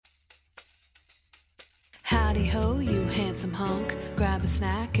Howdy ho, you handsome hunk. Grab a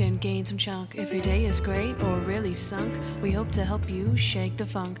snack and gain some chunk. If your day is great or really sunk, we hope to help you shake the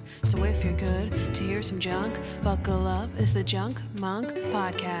funk. So if you're good to hear some junk, buckle up, it's the Junk Monk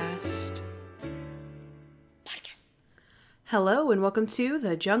Podcast. Hello and welcome to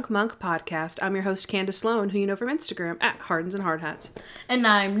the Junk Monk Podcast. I'm your host Candace Sloan, who you know from Instagram at Hardens and Hardhats. And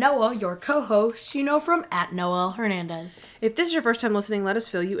I'm Noah, your co-host, you know from at Noel Hernandez. If this is your first time listening, let us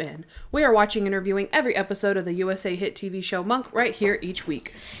fill you in. We are watching and reviewing every episode of the USA hit TV show Monk right here each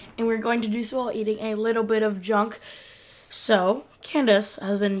week. And we're going to do so while eating a little bit of junk. So, Candace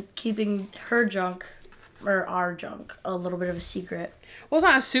has been keeping her junk, or our junk, a little bit of a secret. Well, it's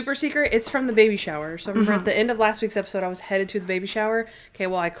not a super secret. It's from the baby shower. So remember at the end of last week's episode, I was headed to the baby shower. Okay,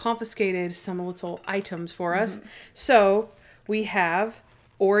 well, I confiscated some little items for us. So we have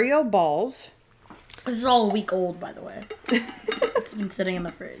Oreo balls. This is all a week old, by the way. It's been sitting in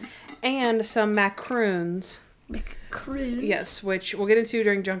the fridge. And some macaroons. Macaroons? Yes, which we'll get into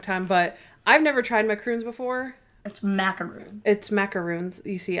during junk time. But I've never tried macaroons before. It's macaroon. It's macaroons.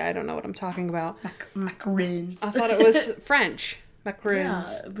 You see, I don't know what I'm talking about. Macaroons. I thought it was French. Macaroons.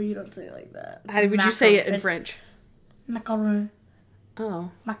 Yeah, but you don't say it like that. How would you say it in French? Macaroon. Oh.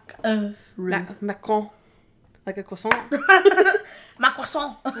 Macaron. Macaron. Like a croissant?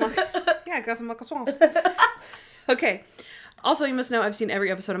 Macroissant. Yeah, I got some macarons. Okay. Also, you must know I've seen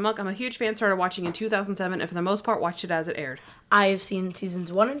every episode of Monk. I'm a huge fan. Started watching in 2007 and for the most part watched it as it aired. I have seen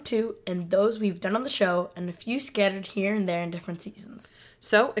seasons 1 and 2 and those we've done on the show and a few scattered here and there in different seasons.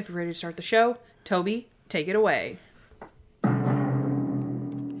 So, if you're ready to start the show, Toby, take it away.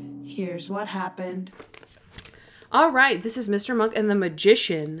 Here's what happened. All right, this is Mr. Monk and the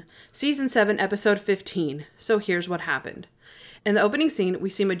Magician, Season 7, Episode 15. So here's what happened. In the opening scene, we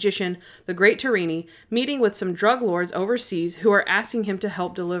see Magician, the Great Torini, meeting with some drug lords overseas who are asking him to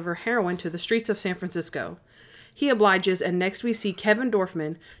help deliver heroin to the streets of San Francisco. He obliges, and next we see Kevin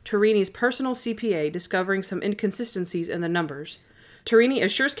Dorfman, Torini's personal CPA, discovering some inconsistencies in the numbers. Torini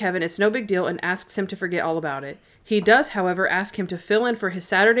assures Kevin it's no big deal and asks him to forget all about it. He does, however, ask him to fill in for his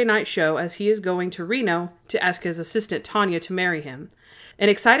Saturday night show as he is going to Reno to ask his assistant Tanya to marry him. An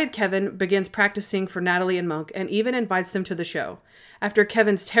excited Kevin begins practicing for Natalie and Monk and even invites them to the show. After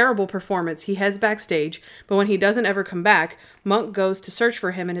Kevin's terrible performance, he heads backstage, but when he doesn't ever come back, Monk goes to search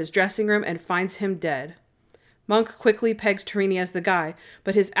for him in his dressing room and finds him dead. Monk quickly pegs Torini as the guy,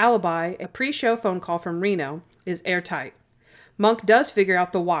 but his alibi, a pre-show phone call from Reno, is airtight. Monk does figure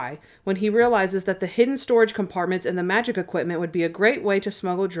out the why when he realizes that the hidden storage compartments and the magic equipment would be a great way to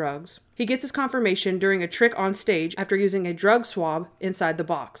smuggle drugs. He gets his confirmation during a trick on stage after using a drug swab inside the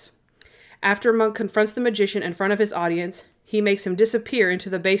box. After Monk confronts the magician in front of his audience, he makes him disappear into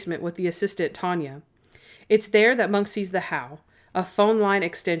the basement with the assistant Tanya. It's there that Monk sees the how, a phone line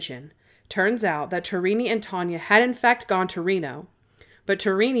extension. Turns out that Torini and Tanya had in fact gone to Reno, but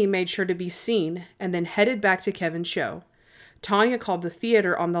Torini made sure to be seen and then headed back to Kevin's show. Tanya called the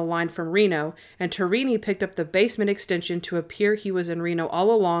theater on the line from Reno, and Torini picked up the basement extension to appear he was in Reno all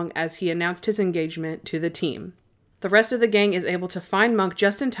along as he announced his engagement to the team. The rest of the gang is able to find Monk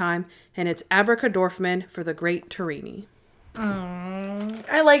just in time, and it's Abracadorfman for the Great Torini.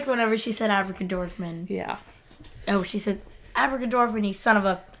 I liked whenever she said Abracadorfman. Yeah. Oh, she said Abracadorfman, you son of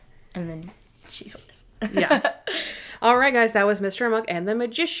a... And then she swears. Yeah. All right, guys, that was Mr. Monk and the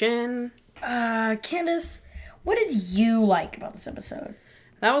Magician. Candace... What did you like about this episode?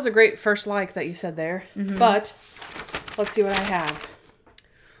 That was a great first like that you said there. Mm-hmm. But let's see what I have.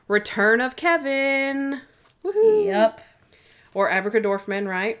 Return of Kevin. Woohoo. Yep. Or Abracadorfman,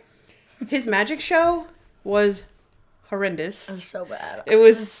 right? His magic show was horrendous. It was so bad. It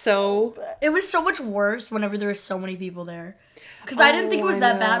was so bad. It was so much worse whenever there were so many people there. Because I didn't think it was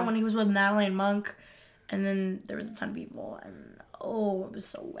that bad when he was with Natalie and Monk. And then there was a ton of people. And it was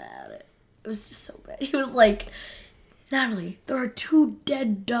so bad. It was just so bad. He was like, Natalie, there are 2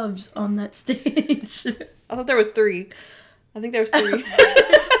 dead doves on that stage. I thought there was 3. I think there was 3.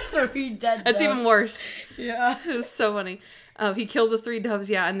 3 dead That's doves. even worse. Yeah. It was so funny. He killed the 3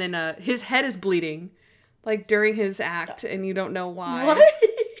 doves, yeah, and then his head is bleeding. Like, during his act, and you don't know why. What?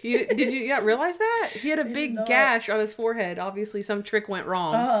 Did you not realize that? He had a big gash on his forehead. Obviously, some trick went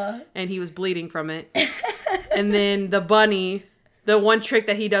wrong, and he was bleeding from it. And then the bunny, the one trick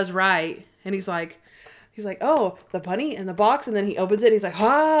that he does right, and he's like, oh, the bunny in the box, and then he opens it, and he's like,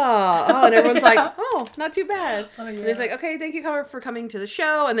 and everyone's like, oh, not too bad. And he's like, okay, thank you for coming to the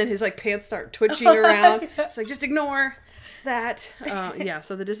show, and then his like pants start twitching around. It's like, just ignore that.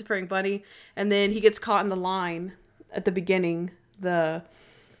 So the disappearing bunny, and then he gets caught in the line at the beginning, that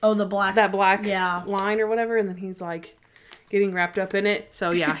black yeah. line or whatever, and then he's like, getting wrapped up in it.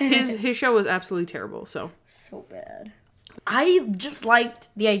 So yeah, his show was absolutely terrible. So bad. I just liked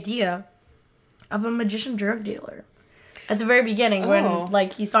the idea of a magician drug dealer at the very beginning when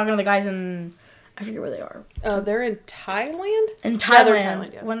like he's talking to the guys in, I forget where they are. They're in Thailand. In Thailand, yeah, they're in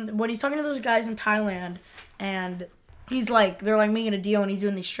Thailand, yeah. When he's talking to those guys in Thailand, and he's like, they're like making a deal, and he's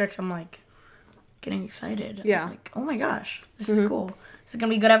doing these tricks. I'm like, getting excited. Yeah. I'm like, oh my gosh, this is cool. This is gonna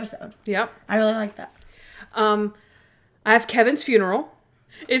be a good episode. Yep. I really like that. I have Kevin's funeral.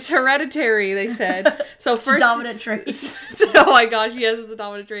 It's hereditary, they said. So first, it's a dominant trait. Oh my gosh, yes, it's a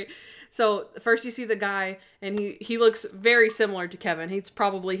dominant trait. So first you see the guy, and he looks very similar to Kevin. He's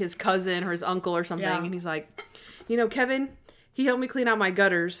probably his cousin or his uncle or something. Yeah. And he's like, Kevin, he helped me clean out my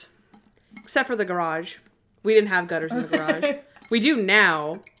gutters, except for the garage. We didn't have gutters in the garage. We do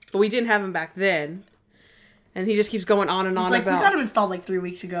now, but we didn't have them back then. And he just keeps going on and on about. We got him installed like 3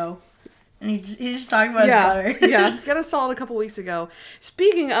 weeks ago. And he's just talking about his gutter. Yeah, got installed a couple weeks ago.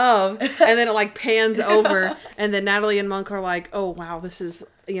 Speaking of, and then it like pans over, and then Natalie and Monk are like, oh wow, this is,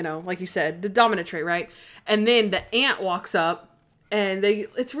 like you said, the dominant trait, right? And then the aunt walks up, and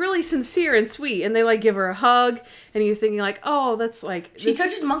it's really sincere and sweet, and they like give her a hug, and you're thinking like, oh, that's like... She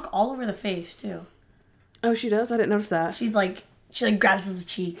touches Monk all over the face, too. Oh, she does? I didn't notice that. She grabs his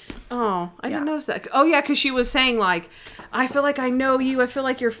cheeks. Oh, I didn't notice that. Oh, yeah, because she was saying, like, I feel like I know you. I feel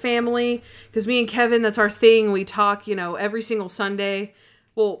like you're family. Because me and Kevin, that's our thing. We talk, every single Sunday.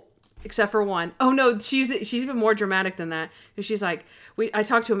 Well, except for one. Oh, no, she's even more dramatic than that. And she's like, I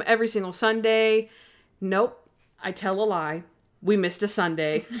talk to him every single Sunday. Nope, I tell a lie. We missed a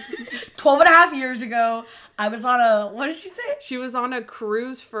Sunday. 12 and a half years ago, I was on what did she say? She was on a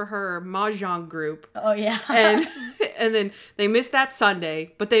cruise for her Mahjong group. Oh, yeah. And then they missed that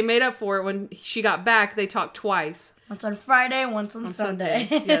Sunday, but they made up for it when she got back. They talked twice. Once on Friday, once on Sunday.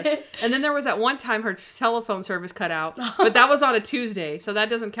 Yes. And then there was that one time her telephone service cut out, but that was on a Tuesday, so that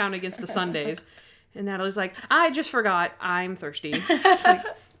doesn't count against the Sundays. And Natalie's like, I just forgot I'm thirsty. She's like,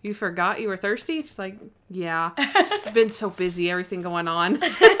 you forgot you were thirsty? She's like, yeah. It's been so busy, everything going on.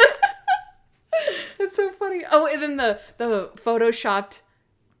 It's so funny. Oh, and then the photoshopped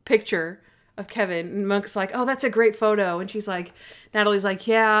picture of Kevin, and Monk's like, oh, that's a great photo. And she's like, Natalie's like,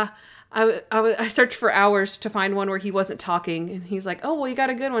 yeah, I searched for hours to find one where he wasn't talking. And he's like, oh, well, you got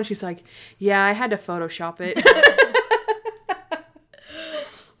a good one. She's like, yeah, I had to Photoshop it.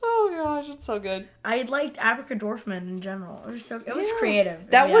 Oh gosh, it's so good. I liked Abracadorfman in general. It was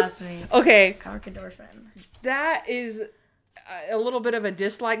creative. That was me. Okay. Abracadorfman. That is a little bit of a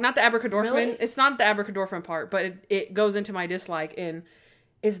dislike. Not the Abracadorfman. Really? It's not the Abracadorfman part, but it goes into my dislike. And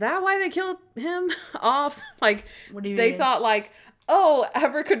is that why they killed him off? Like, what do you they mean? thought like, oh,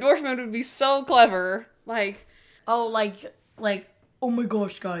 Abracadorfman would be so clever. Like, oh, like, oh my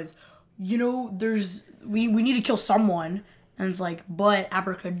gosh, guys, there's we need to kill someone. And it's like, but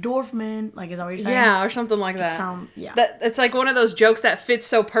Abracadorfman, like, is that what you're saying? Yeah, or something like that. It's like one of those jokes that fits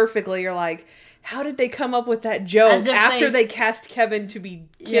so perfectly. You're like, how did they come up with that joke after they cast Kevin to be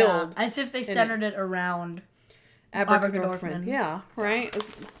killed? Yeah, as if they centered it around Abracadorfman. Yeah, right?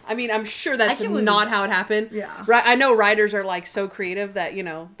 I mean, I'm sure that's not how it happened. Yeah. Right. I know writers are, like, so creative that,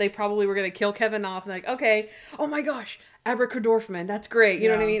 they probably were going to kill Kevin off and like, okay, oh my gosh, Abracadorfman, that's great. You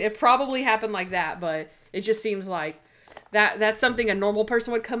know what I mean? It probably happened like that, but it just seems like that's something a normal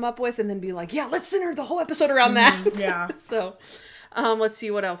person would come up with and then be like, yeah, let's center the whole episode around that. Yeah. So, let's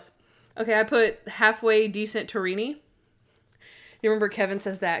see what else. Okay, I put halfway decent Torini. You remember Kevin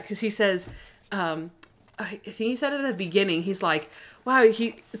says that because he says, I think he said it at the beginning. He's like, wow,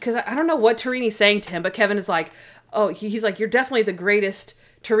 because I don't know what Torini's saying to him, but Kevin is like, oh, he's like, you're definitely the greatest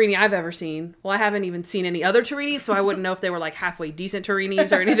Torini I've ever seen. Well, I haven't even seen any other Torinis, so I wouldn't know if they were like halfway decent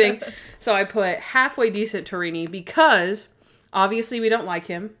Torinis or anything. So I put halfway decent Torini because obviously we don't like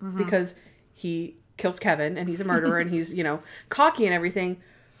him because he kills Kevin and he's a murderer and he's, cocky and everything.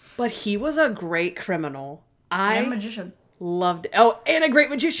 But he was a great criminal. And magician. Loved it. Oh, and a great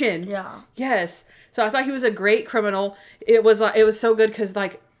magician. Yeah. Yes. So I thought he was a great criminal. It was so good because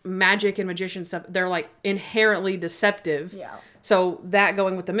like magic and magician stuff, they're like inherently deceptive. Yeah. So that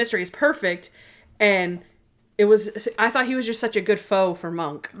going with the mystery is perfect. And I thought he was just such a good foe for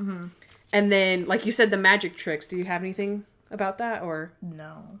Monk. Mm-hmm. And then, like you said, the magic tricks. Do you have anything about that or?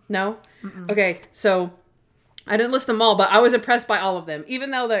 No. No? Mm-mm. Okay. So I didn't list them all, but I was impressed by all of them.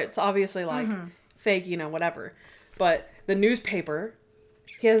 Even though it's obviously like fake, whatever. But the newspaper,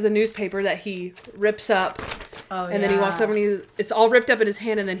 he has the newspaper that he rips up. Oh, and then he walks over and it's all ripped up in his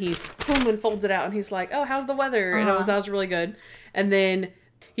hand and then he boom and folds it out and he's like, oh, how's the weather? And that was really good. And then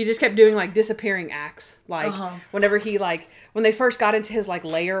he just kept doing like disappearing acts. Like whenever he when they first got into his like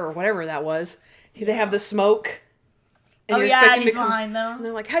lair or whatever that was, they have the smoke And oh, you're yeah, expecting and he's to come- behind And them.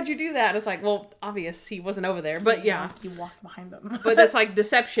 they're like, how'd you do that? And it's like, well, obvious. He wasn't over there. But yeah. You walked behind them. But that's like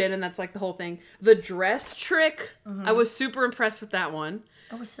deception, and that's like the whole thing. The dress trick, I was super impressed with that one.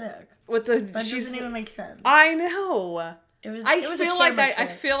 That was sick. With the That doesn't even make sense. I know. It was I a feel like camera I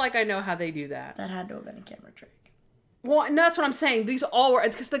trick. feel like I know how they do that. That had to have been a camera trick. Well, no, that's what I'm saying. These all were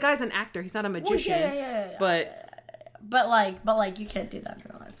because the guy's an actor. He's not a magician. Well, yeah. But like, you can't do that in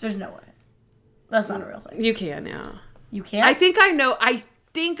real life. There's no way. That's not a real thing. you can, yeah. You can't? I think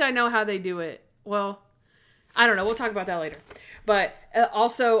I know how they do it. Well, I don't know. We'll talk about that later. But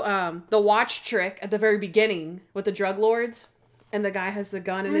also, the watch trick at the very beginning with the drug lords, and the guy has the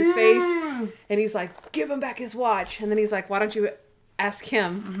gun in his face, and he's like, "Give him back his watch," and then he's like, "Why don't you ask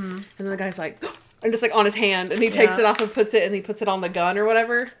him?" And then the guy's like, and just like on his hand, and he takes it off and puts it, and he puts it on the gun or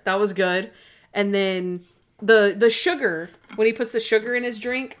whatever. That was good. And then the sugar, when he puts the sugar in his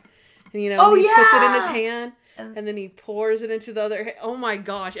drink, and he puts it in his hand. And then he pours it into the other. Oh my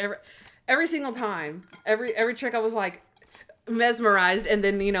gosh! Every single time, every trick, I was like mesmerized. And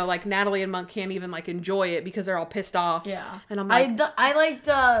then like Natalie and Monk can't even like enjoy it because they're all pissed off. Yeah. And I'm like, I liked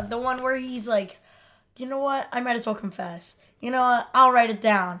the one where he's like, you know what? I might as well confess. You know what? I'll write it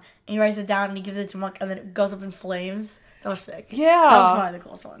down. And he writes it down and he gives it to Monk, and then it goes up in flames. That was sick. Yeah. That was probably the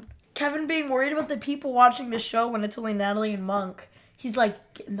coolest one. Kevin being worried about the people watching the show when it's only Natalie and Monk. He's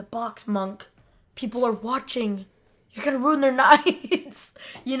like, get in the box, Monk. People are watching. You're gonna ruin their nights.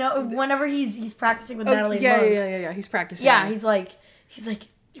 Whenever he's practicing with Natalie and Monk. Yeah. He's practicing. Yeah, he's like,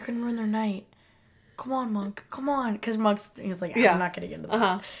 you're gonna ruin their night. Come on, Monk. Come on. Because he's like, I'm not gonna get into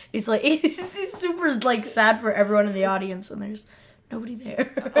that. He's like, he's super like sad for everyone in the audience, and there's nobody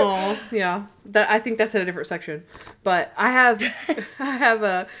there. Oh, yeah. I think that's in a different section. But I have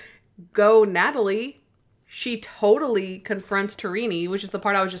a go Natalie. She totally confronts Torini, which is the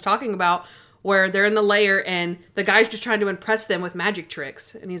part I was just talking about, where they're in the lair and the guy's just trying to impress them with magic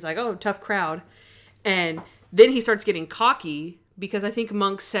tricks. And he's like, oh, tough crowd. And then he starts getting cocky because I think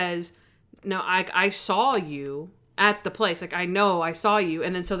Monk says, no, I saw you at the place. Like, I know I saw you.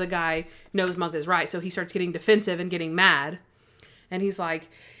 And then so the guy knows Monk is right. So he starts getting defensive and getting mad. And he's like,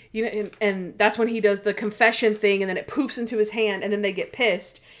 and that's when he does the confession thing, and then it poofs into his hand, and then they get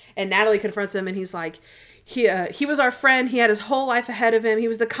pissed. And Natalie confronts him, and he's like, he was our friend. He had his whole life ahead of him. He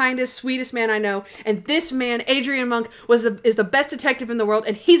was the kindest, sweetest man I know. And this man, Adrian Monk, is the best detective in the world.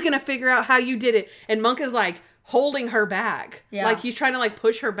 And he's going to figure out how you did it. And Monk is like holding her back. Yeah. Like he's trying to like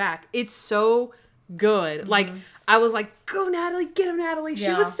push her back. It's so good. Mm-hmm. Like I was like, go Natalie, get him Natalie. Yeah.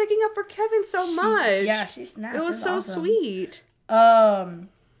 She was sticking up for Kevin so much. Yeah, she snapped. It was so awesome. Sweet.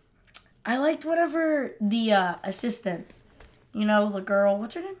 I liked whatever the assistant, the girl,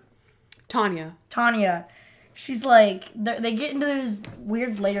 what's her name? Tanya. She's like, they get into this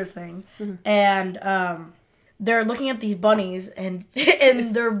weird layer thing, and they're looking at these bunnies, and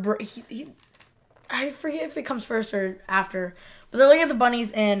they're, I forget if it comes first or after, but they're looking at the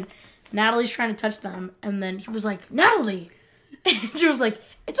bunnies, and Natalie's trying to touch them, and then he was like, Natalie! And she was like,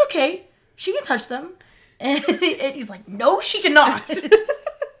 it's okay, she can touch them. And he's like, no, she cannot.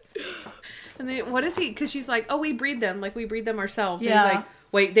 And then, what is he? Because she's like, oh, we breed them. Like, we breed them ourselves. Yeah. And he's like,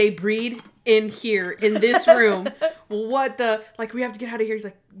 wait, they breed in here, in this room. What the? Like, we have to get out of here. He's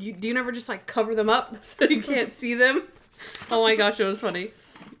like, do you never just, like, cover them up so you can't see them? Oh, my gosh, it was funny.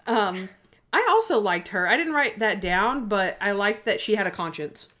 I also liked her. I didn't write that down, but I liked that she had a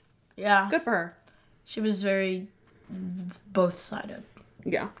conscience. Yeah. Good for her. She was very both-sided.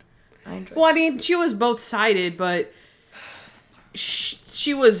 Yeah. I enjoyed Well, I mean, she was both-sided, but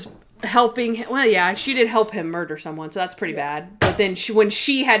she was helping him. Well, yeah, she did help him murder someone, so that's pretty bad. But then when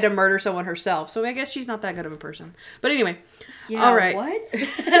she had to murder someone herself, so I guess she's not that good of a person. But anyway, all right. What?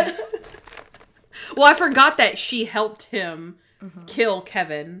 Well, I forgot that she helped him kill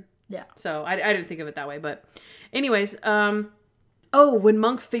Kevin. Yeah. So I didn't think of it that way. But anyways, when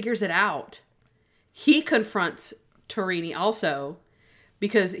Monk figures it out, he confronts Torini also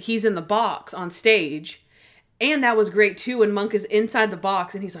because he's in the box on stage. And that was great, too, when Monk is inside the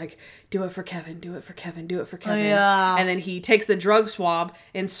box and he's like, do it for Kevin, do it for Kevin, do it for Kevin. Yeah. And then he takes the drug swab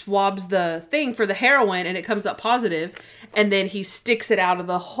and swabs the thing for the heroin and it comes up positive. And then he sticks it out of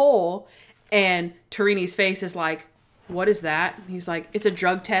the hole and Torini's face is like, what is that? And he's like, it's a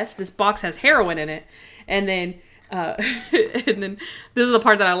drug test. This box has heroin in it. And then, and then this is the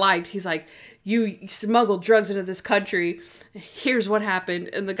part that I liked. He's like, you smuggled drugs into this country. Here's what happened.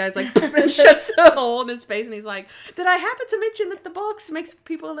 And the guy's like, and shuts the hole in his face. And he's like, did I happen to mention that the box makes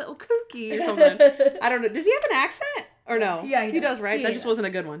people a little kooky or something? I don't know. Does he have an accent or no? Yeah, he does, right? Yeah, that just wasn't a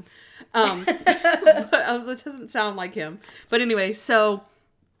good one. But it doesn't sound like him. But anyway, so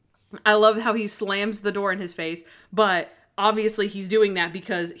I love how he slams the door in his face. But obviously he's doing that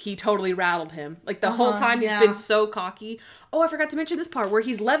because he totally rattled him. Like, the whole time he's been so cocky. Oh, I forgot to mention this part where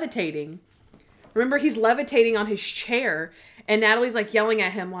he's levitating. Remember, he's levitating on his chair, and Natalie's, like, yelling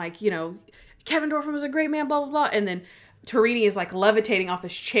at him, like, you know, Kevin Dorfman was a great man, blah, blah, blah. And then Torini is, like, levitating off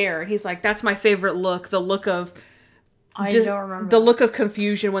his chair, and he's like, that's my favorite look, the look of... I don't remember. The look of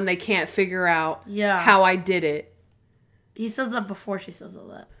confusion when they can't figure out how I did it. He says that before she says all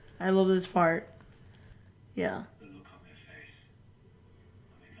that. I love this part. Yeah. The look on their face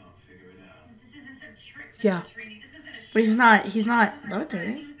when they can't figure it out. This isn't some trick. Yeah. But he's not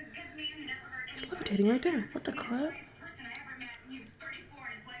levitating. He's levitating right there. What the crap?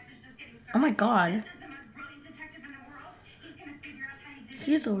 Oh my god.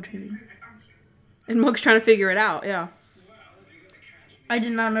 He's levitating. And Monk's trying to figure it out, yeah. I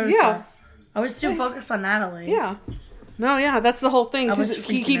did not notice that. I was too focused on Natalie. Yeah. No, yeah, that's the whole thing. Because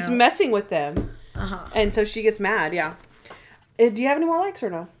he keeps messing with them. And so she gets mad, yeah. Do you have any more likes or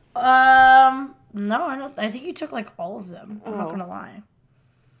no? No, I don't. I think you took, like, all of them. I'm not gonna lie.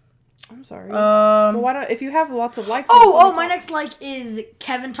 I'm sorry. Well, why don't... If you have lots of likes... my next like is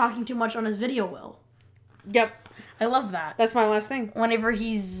Kevin talking too much on his video will. Yep. I love that. That's my last thing. Whenever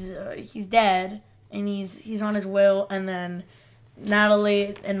he's dead, and he's on his will, and then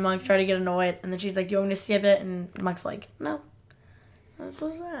Natalie and Monk try to get annoyed, and then she's like, do you want me to skip it? And Monk's like, no. That's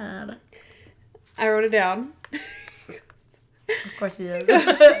so sad. I wrote it down. Of course he does.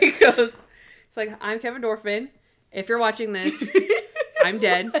 He goes, it's like, I'm Kevin Dorfman. If you're watching this, I'm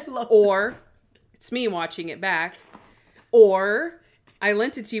dead. Or it's me watching it back. Or I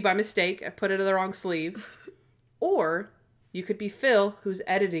lent it to you by mistake. I put it in the wrong sleeve. Or you could be Phil, who's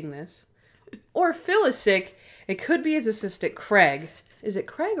editing this. Or Phil is sick. It could be his assistant, Craig. Is it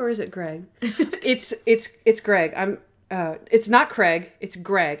Craig or is it Greg? It's Greg. It's not Craig. It's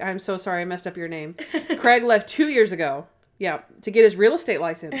Greg. I'm so sorry I messed up your name. Craig left 2 years ago. Yeah, to get his real estate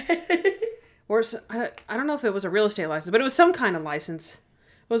license. Or I don't know if it was a real estate license, but it was some kind of license.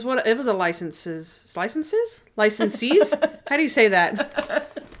 It was a licenses? Licensees? How do you say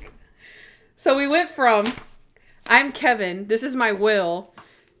that? So we went from I'm Kevin, this is my will,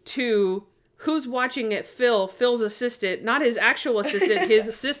 to who's watching it, Phil's assistant, not his actual assistant, his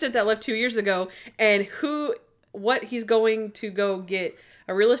assistant that left 2 years ago, and what he's going to go get.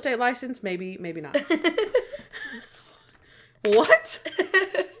 A real estate license? Maybe not. What?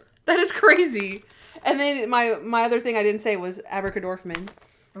 That is crazy. And then my other thing I didn't say was Abracadorfman.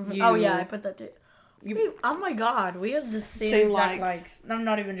 Oh yeah, I put that too. Oh my god, we have the same exact likes. I'm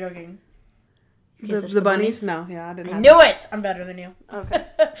not even joking. The bunnies? No, yeah, I didn't. I knew it. I'm better than you. Okay.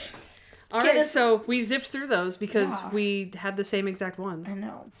 All right, so we zipped through those because we had the same exact ones. I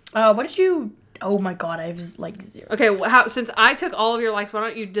know. What did you... Oh my god, I have like 0. Okay, since I took all of your likes, why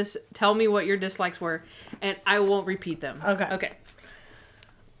don't you just tell me what your dislikes were, and I won't repeat them. Okay.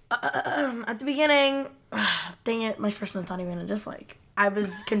 At the beginning... dang it, my first one's not even a dislike. I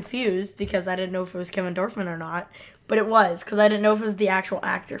was confused because I didn't know if it was Kevin Dorfman or not, but it was, because I didn't know if it was the actual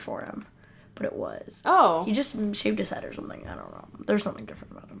actor for him. But it was. Oh. He just shaved his head or something. I don't know. There's something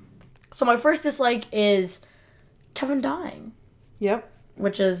different about him. So my first dislike is Kevin dying. Yep.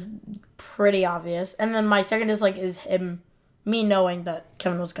 Which is pretty obvious. And then my second dislike is me knowing that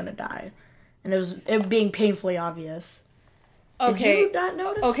Kevin was going to die. And it being painfully obvious. Okay. Did you not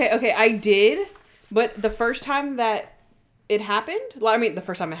notice? Okay, I did. But the first time that it happened, the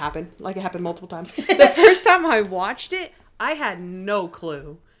first time it happened, like it happened multiple times. The first time I watched it, I had no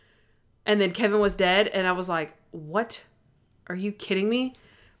clue. And then Kevin was dead, and I was like, what? Are you kidding me?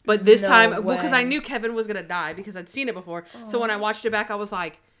 But this time, because I knew Kevin was going to die because I'd seen it before. Oh. So when I watched it back, I was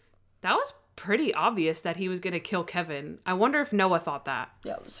like, that was pretty obvious that he was going to kill Kevin. I wonder if Noah thought that.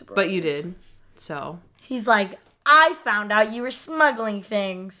 Yeah, it was super But obvious. you did. So. He's like, I found out you were smuggling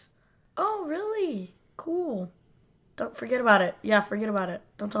things. Oh, really? Cool. Don't forget about it. Yeah, forget about it.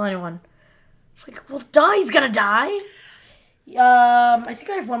 Don't tell anyone. It's like, well, duh, he's going to die. I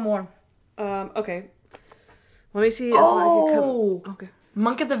think I have one more. Okay. Let me see if I can come... Okay.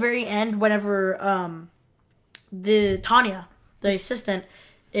 Monk at the very end, whenever the Tanya, the assistant,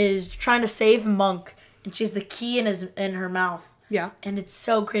 is trying to save Monk, and she's the key in her mouth. Yeah. And it's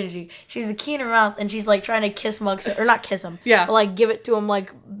so cringy. She's the key in her mouth, and she's like trying to kiss Monk, or not kiss him. Yeah. But like give it to him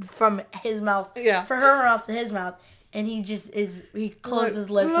like from his mouth. Yeah. From her mouth to his mouth. And he just he closed his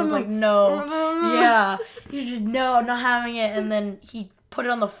lips and was like, no. Yeah. He's just, no, not having it. And then he put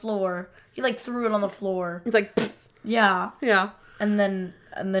it on the floor. He like threw it on the floor. It's like, pfft. Yeah. Yeah. And then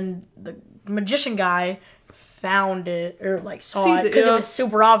the magician guy found it, or like saw it, because it was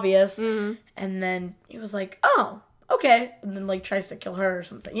super obvious. Mm-hmm. And then he was like, oh, okay. And then like tries to kill her or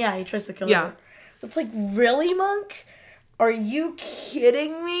something. Yeah, he tries to kill her. It's like, really, Monk? Are you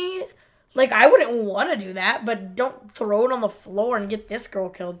kidding me? Like, I wouldn't want to do that, but don't throw it on the floor and get this girl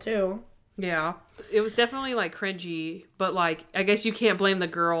killed, too. Yeah. It was definitely, like, cringy, but, like, I guess you can't blame the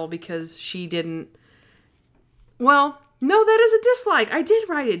girl because she didn't... Well, no, that is a dislike. I did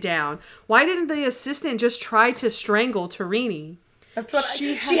write it down. Why didn't the assistant just try to strangle Tarini? That's what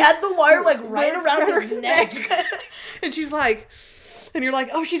she had the wire, like, right around his neck. And she's like... And you're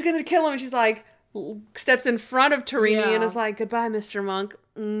like, oh, she's going to kill him. And she's like... steps in front of Tarini and is like, goodbye, Mr. Monk.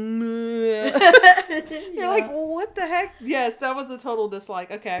 You're like, what the heck? Yes, that was a total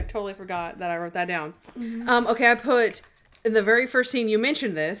dislike. Okay, I totally forgot that I wrote that down. Okay, I put, in the very first scene, you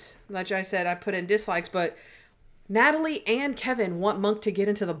mentioned this, like I said, I put in dislikes, but Natalie and Kevin want Monk to get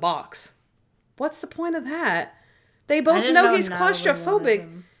into the box. What's the point of that? They both know he's claustrophobic.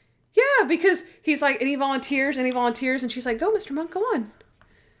 Yeah, because he's like, any volunteers? And she's like, go, Mr. Monk, go on.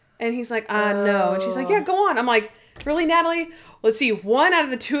 And he's like, no. And she's like, yeah, go on. I'm like, really, Natalie? Let's see. One out of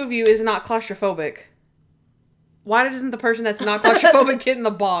the two of you is not claustrophobic. Why doesn't the person that's not claustrophobic get in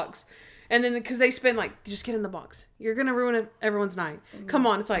the box? And then, because they spend like, just get in the box. You're going to ruin everyone's night. Come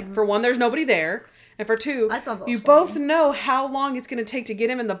on. It's like, for one, there's nobody there. And for two, you both know how long it's going to take to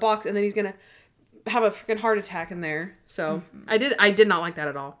get him in the box. And then he's going to have a freaking heart attack in there. So I did not like that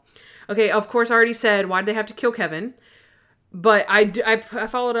at all. Okay, of course, I already said, why did they have to kill Kevin? But I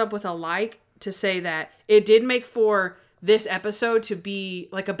followed up with a like to say that it did make for this episode to be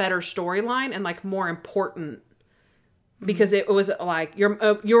like a better storyline and like more important because it was like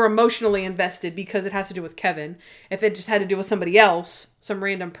you're emotionally invested because it has to do with Kevin. If it just had to do with somebody else, some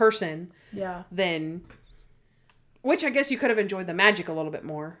random person, then which I guess you could have enjoyed the magic a little bit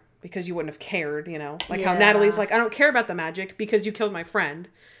more because you wouldn't have cared, you know, like how Natalie's like, I don't care about the magic because you killed my friend.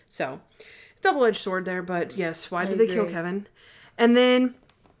 So double-edged sword there, but yes, why did they kill Kevin? And then,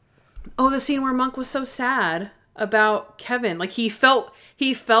 the scene where Monk was so sad about Kevin. Like, he felt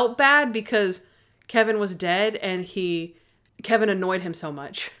bad because Kevin was dead and Kevin annoyed him so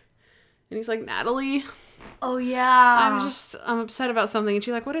much. And he's like, Natalie. Oh, yeah. I'm upset about something. And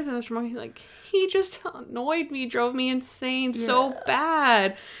she's like, what is it, Mr. Monk? He's like, he just annoyed me, drove me insane so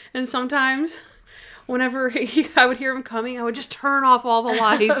bad. And sometimes, whenever I would hear him coming, I would just turn off all the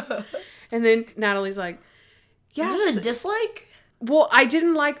lights. And then Natalie's like, yes. Is this a dislike? Well, I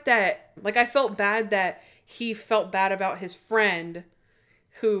didn't like that. Like, I felt bad that he felt bad about his friend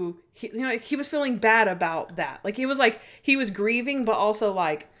who, he was feeling bad about that. Like, he was grieving, but also,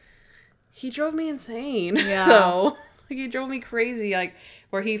 like, he drove me insane. Yeah. So, like, he drove me crazy. Like,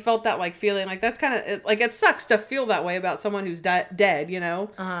 where he felt that, like, feeling. Like, that's kind of, like, it sucks to feel that way about someone who's dead, you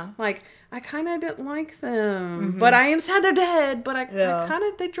know? Like, I kind of didn't like them, but I am sad they're dead, but I kind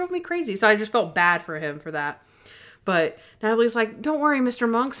of, they drove me crazy. So I just felt bad for him for that. But Natalie's like, don't worry, Mr.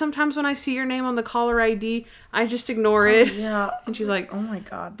 Monk. Sometimes when I see your name on the caller ID, I just ignore it. Yeah. And she's like, oh my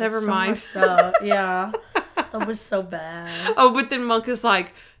God. Never mind. So yeah. That was so bad. Oh, but then Monk is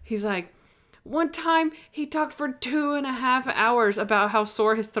like, he's like, one time he talked for 2.5 hours about how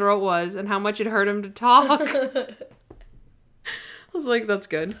sore his throat was and how much it hurt him to talk. I was like, that's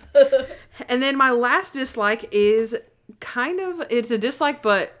good. And then my last dislike is it's a dislike,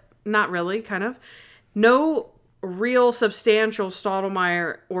 but not really, kind of. No real substantial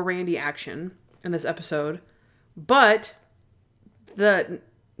Stottlemyre or Randy action in this episode. But the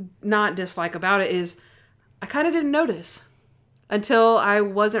not dislike about it is I kind of didn't notice until I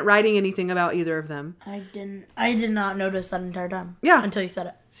wasn't writing anything about either of them. I did not notice that entire time. Yeah. Until you said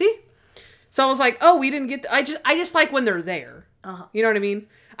it. See? So I was like, oh, we didn't get... I just like when they're there. You know what I mean?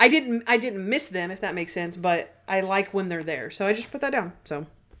 I didn't miss them, if that makes sense, but I like when they're there. So I just put that down. So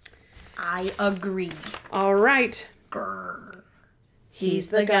I agree. All right. Grr. He's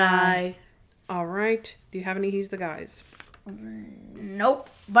the guy. All right. Do you have any he's the guys? Nope.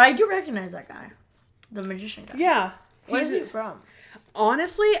 But I do recognize that guy. The magician guy. Yeah. Where is he from?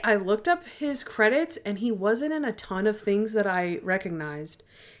 Honestly, I looked up his credits and he wasn't in a ton of things that I recognized.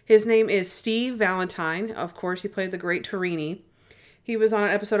 His name is Steve Valentine. Of course, he played the great Tarini. He was on an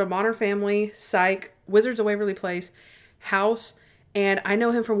episode of Modern Family, Psych, Wizards of Waverly Place, House, and I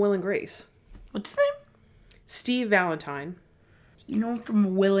know him from Will and Grace. What's his name? Steve Valentine. You know him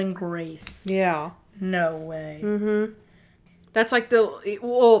from Will and Grace? Yeah. No way. Mm-hmm. That's like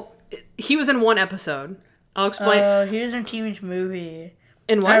he was in one episode. I'll explain. Oh, he was in Teen Beach Movie.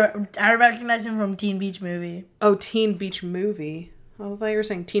 In what? I recognize him from Teen Beach Movie. Oh, Teen Beach Movie. I thought you were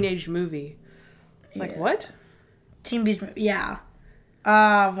saying Teenage Movie. It's like, what? Teen Beach Movie, yeah.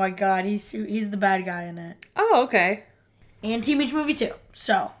 Oh my God, he's the bad guy in it. Oh, okay. And Teen Beach Movie too.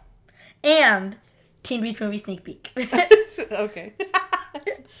 So, and Teen Beach Movie sneak peek. Okay.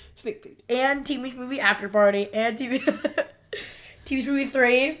 Sneak peek. And Teen Beach Movie After Party. And Teen Beach Movie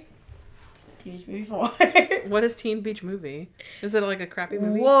 3. Teen Beach Movie 4. What is Teen Beach Movie? Is it like a crappy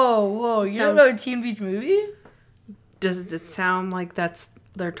movie? Whoa. You don't know Teen Beach Movie? Does it sound like that's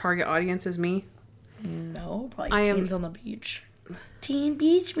their target audience is me? No, probably teens on the beach. Teen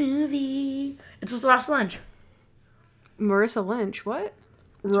Beach Movie. It's with Ross Lynch. Marissa Lynch, what?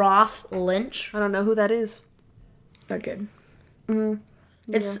 Ross Lynch. I don't know who that is. Okay. Yeah.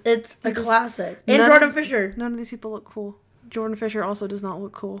 It's a classic. And Jordan Fisher. None of these people look cool. Jordan Fisher also does not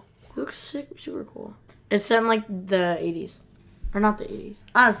look cool. Looks super cool. It's set in like the 80s. Or not the 80s.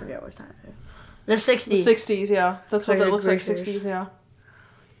 I forget what time it is. The 60s. The 60s, yeah. That's what it looks like, 60s, yeah.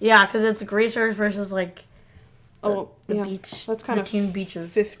 Yeah, because it's Greasers versus like the beach. That's kind of teen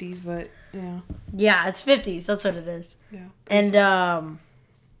beaches. 50s, but yeah. Yeah, it's 50s. That's what it is. Yeah. And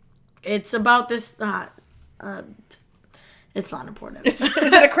it's about this. It's not important. Is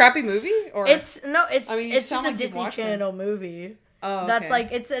it a crappy movie or? It's just sound a like Disney Channel movie. Oh, okay. That's like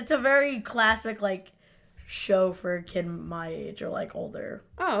it's a very classic like show for a kid my age or like older.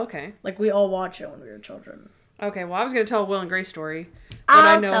 Oh, okay. Like we all watch it when we were children. Okay, well I was gonna tell a Will and Grace story.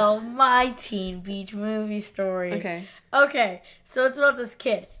 I'll tell my Teen Beach Movie story. Okay, so it's about this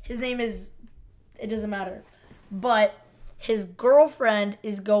kid. His name is, it doesn't matter. But his girlfriend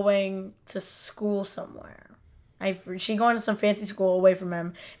is going to school somewhere. She's going to some fancy school away from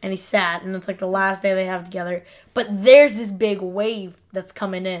him, and he's sad, and it's like the last day they have together. But there's this big wave that's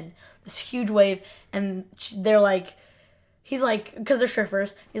coming in, this huge wave, and they're like, he's like, because they're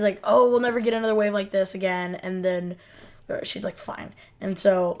surfers, he's like, oh, we'll never get another wave like this again, and then she's like, fine. And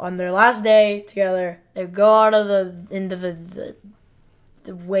so on their last day together, they go out of into the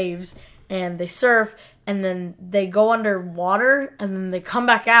waves, and they surf, and then they go underwater, and then they come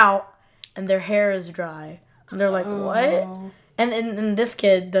back out, and their hair is dry. And they're like, what? And this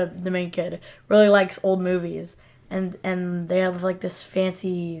kid, the main kid, really likes old movies. And they have like this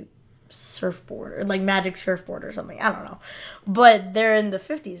fancy surfboard, or like magic surfboard or something. I don't know. But they're in the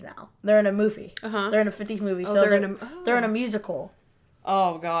 50s now. They're in a movie. They're in a 50s movie. So they're in a musical.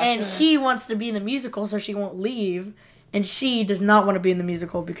 Oh, God. And he wants to be in the musical, so she won't leave. And she does not want to be in the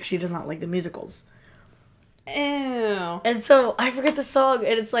musical because she does not like the musicals. Ew. And so I forget the song,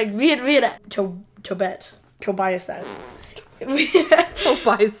 and it's like, me and Tobias said.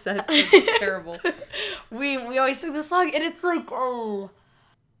 Tobias said. That's terrible. We always sing this song, and it's like, oh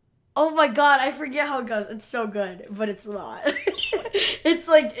my God, I forget how it goes. It's so good, but it's not. It's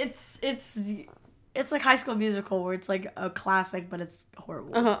like it's like High School Musical, where it's like a classic, but it's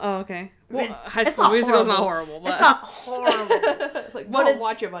horrible. Oh, okay. Well, High it's School not Musical is horrible. not horrible. But... It's not horrible. Like, but well,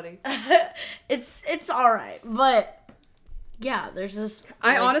 watch it, buddy. It's all right, but yeah, there's this.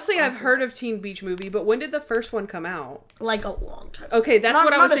 I've heard of Teen Beach Movie, but when did the first one come out? Like a long time. Okay, that's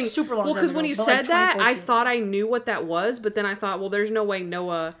what I was thinking. Super long well, because when you ago, said like that, I thought I knew what that was, but then I thought, well, there's no way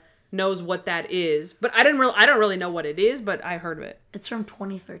Noah knows what that is. But I don't really know what it is, but I heard of it. It's from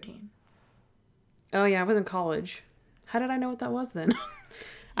 2013. Oh yeah, I was in college. How did I know what that was then?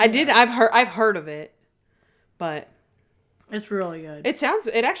 I've heard of it, but it's really good. It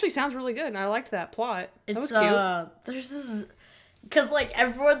actually sounds really good, and I liked that plot. That was cute. There's this, because like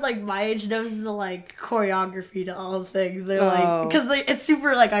everyone like my age knows the like choreography to all the things. They're like, because it's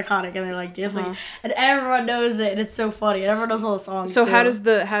super like iconic, and they're like dancing, and everyone knows it, and it's so funny, and everyone knows all the songs. So too. how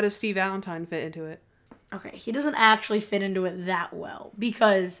does Steve Valentine fit into it? Okay, he doesn't actually fit into it that well,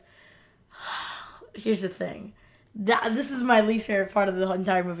 because here's the thing. This is my least favorite part of the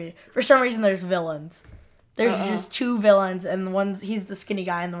entire movie. For some reason, there's villains. There's just two villains, and he's the skinny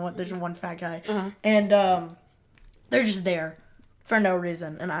guy, and there's one fat guy, and they're just there for no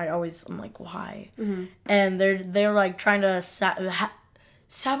reason. And I'm like, why? Mm-hmm. And they're like trying to sabotage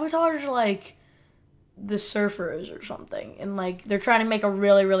like the surfers or something, and like they're trying to make a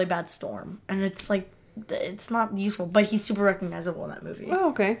really really bad storm, and it's like it's not useful. But he's super recognizable in that movie.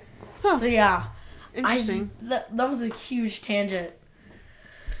 Oh, okay. Huh. So yeah. Interesting. That was a huge tangent.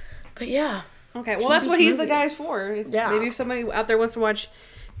 But yeah. Okay, well that's what he's the guy's for. Maybe if somebody out there wants to watch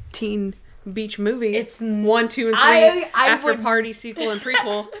Teen Beach Movie, it's 1, 2, and 3 after party, sequel, and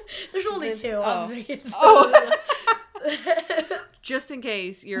prequel. There's only 2. Oh. Just in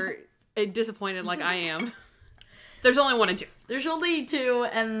case you're disappointed like I am. There's only 1 and 2. There's only 2,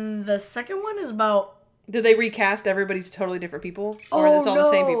 and the second one is about... Did they recast everybody's totally different people? Or is it all the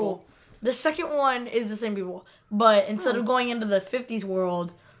same people? The second one is the same people, but instead of going into the 50s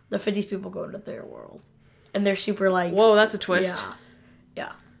world, the 50s people go into their world. And they're super like... Whoa, that's a twist.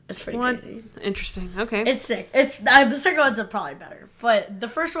 Yeah. It's pretty crazy. Interesting. Okay. It's sick. The second one's probably better. But the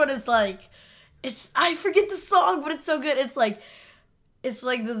first one is like... I forget the song, but it's so good. It's like... it's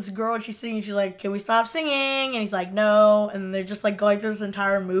like this girl, and she's singing, she's like, can we stop singing? And he's like, no. And they're just like going through this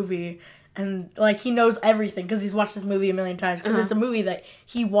entire movie. And like he knows everything because he's watched this movie a million times. Because it's a movie that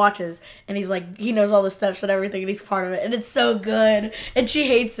he watches, and he's like he knows all the steps and everything, and he's part of it, and it's so good. And she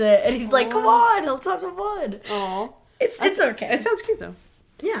hates it, and he's like, "Come on, let's have some fun." Aww. It's okay. It sounds cute though.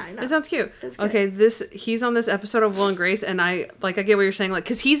 Yeah, I know. It sounds cute. It's good. Okay, he's on this episode of Will and Grace, and I get what you're saying, like,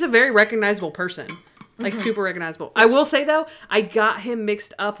 because he's a very recognizable person, like super recognizable. I will say though, I got him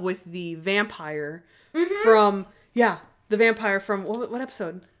mixed up with the vampire from the vampire from what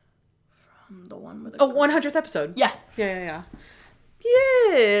episode? The one with 100th episode. Yeah. Yes.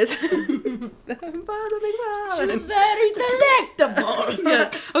 She was very delectable.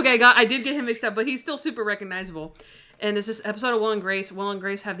 Yeah. Okay, I did get him mixed up, but he's still super recognizable. And it's this episode of Will and Grace. Will and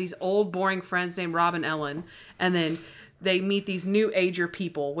Grace have these old, boring friends named Rob and Ellen. And then they meet these new ager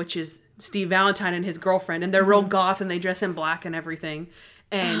people, which is Steve Valentine and his girlfriend. And they're real goth, and they dress in black and everything.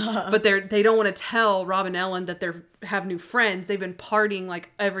 And but they don't want to tell Rob and Ellen that they have new friends. They've been partying like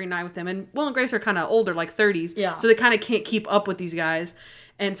every night with them. And Will and Grace are kind of older, like 30s. Yeah. So they kind of can't keep up with these guys.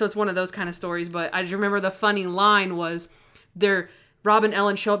 And so it's one of those kind of stories. But I just remember the funny line was Rob and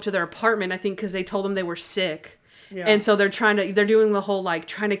Ellen show up to their apartment, I think because they told them they were sick. Yeah. And so they're doing the whole like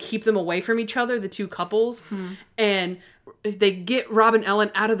trying to keep them away from each other, the two couples. And they get Rob and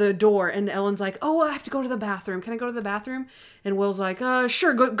Ellen out of the door, and Ellen's like, "Oh, I have to go to the bathroom. Can I go to the bathroom?" And Will's like,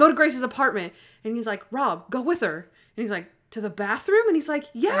 "Sure, go to Grace's apartment." And he's like, "Rob, go with her." And he's like, "To the bathroom?" And he's like,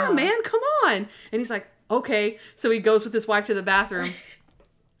 "Yeah, man, come on." And he's like, "Okay." So he goes with his wife to the bathroom.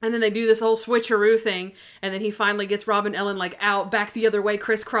 And then they do this whole switcheroo thing, and then he finally gets Rob and Ellen like out back the other way,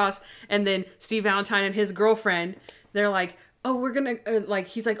 crisscross. And then Steve Valentine and his girlfriend, they're like, "Oh, we're gonna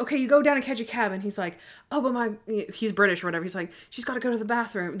he's like, okay, you go down and catch a cab." And he's like, "Oh, but he's British or whatever." He's like, "She's got to go to the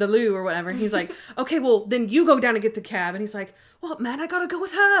bathroom, the loo or whatever." And he's like, "Okay, well then you go down and get the cab." And he's like, "Well, man, I gotta go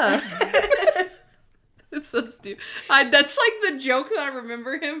with her." It's so stupid. That's like the joke that I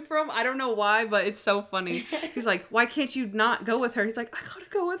remember him from. I don't know why, but it's so funny. He's like, "Why can't you not go with her?" He's like, "I gotta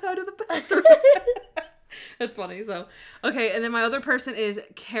go with her to the bathroom." That's funny. So, okay. And then my other person is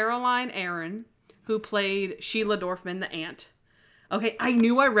Caroline Aaron, who played Sheila Dorfman, the aunt. Okay. I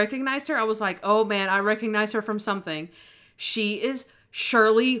knew I recognized her. I was like, oh man, I recognize her from something. She is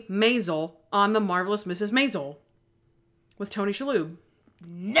Shirley Maisel on The Marvelous Mrs. Maisel with Tony Shalhoub.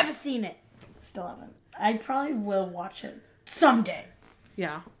 Never seen it. Still haven't. I probably will watch it someday.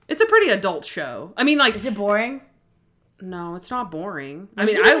 Yeah. It's a pretty adult show. I mean, like... Is it boring? No, it's not boring. I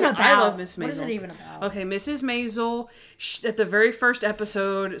love Miss Maisel. What is it even about? Okay, Mrs. Maisel, at the very first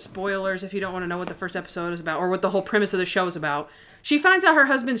episode, spoilers if you don't want to know what the first episode is about, or what the whole premise of the show is about, she finds out her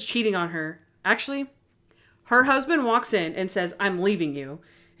husband's cheating on her. Actually, her husband walks in and says, "I'm leaving you."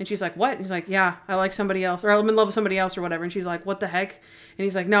 And she's like, "What?" And he's like, "Yeah, I like somebody else, or I'm in love with somebody else or whatever." And she's like, "What the heck?" And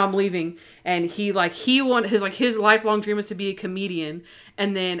he's like, "No, I'm leaving." And his lifelong dream was to be a comedian.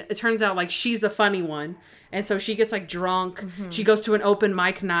 And then it turns out like she's the funny one. And so she gets like drunk. Mm-hmm. She goes to an open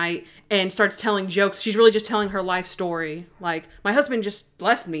mic night and starts telling jokes. She's really just telling her life story. Like, my husband just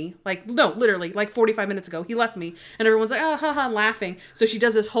left me. Like, no, literally, like 45 minutes ago, he left me. And everyone's like, "Ah, ha, ha," laughing. So she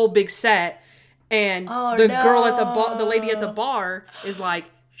does this whole big set. And girl at the lady at the bar is like,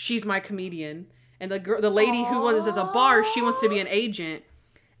 "She's my comedian." And the lady who was at the bar, she wants to be an agent.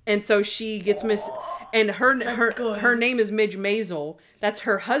 And so she gets and her name is Midge Maisel. That's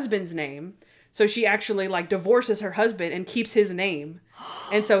her husband's name. So she actually like divorces her husband and keeps his name.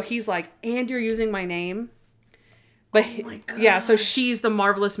 And so he's like, "And you're using my name?" But oh my God. Yeah, so she's the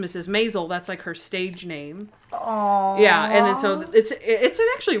Marvelous Mrs. Maisel. That's like her stage name. Aww. Yeah, and then so it's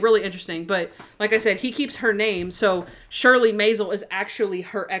actually really interesting. But like I said, he keeps her name. So Shirley Maisel is actually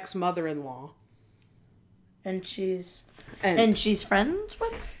her ex-mother-in-law. And she's friends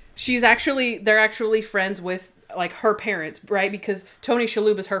with? They're actually friends with like her parents, right? Because Tony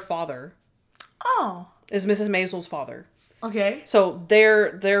Shalhoub is her father. Oh. Is Mrs. Maisel's father. Okay. So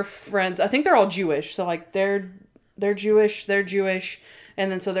they're friends. I think they're all Jewish. So like they're Jewish,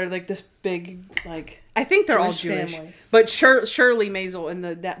 and then so they're like this big like I think they're all Jewish. Family. But Shirley Maisel and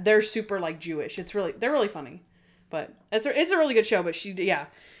they're super like Jewish. They're really funny. But it's a really good show, but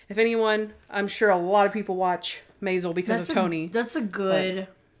if anyone, I'm sure a lot of people watch Maisel because of Tony. That's a good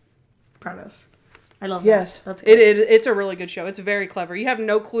premise. I love yes, that. That's good. It's a really good show. It's very clever. You have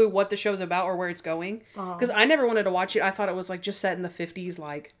no clue what the show's about or where it's going. Because I never wanted to watch it. I thought it was like just set in the 50s.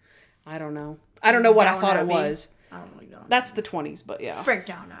 Like, I don't know. I don't know what I thought it was. I don't like that. That's the 20s, but yeah. Frick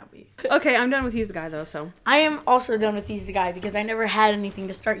Down Abbey. Okay, I'm done with He's the Guy though, so. I am also done with He's the Guy because I never had anything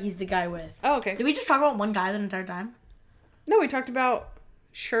to start He's the Guy with. Oh, okay. Did we just talk about one guy the entire time? No, we talked about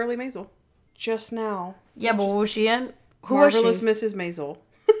Shirley Maisel just now. Yeah, but what was she in? Who was Marvelous she? Mrs. Maisel.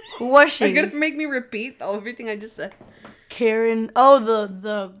 Who was she? Are you gonna make me repeat everything I just said? Karen. Oh,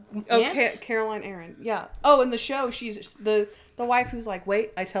 the. Oh, aunt? Caroline Aaron. Yeah. Oh, in the show, she's the wife who's like,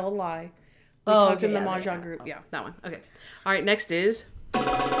 wait, I tell a lie. We Oh, talked in okay, the yeah, Mahjong yeah. group. Yeah, that one. Okay. All right, next is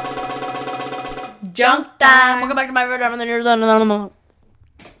Junk time. Welcome back to my favorite time in the news.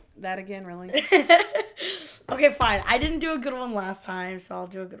 that again, really? Okay, fine. I didn't do a good one last time, so I'll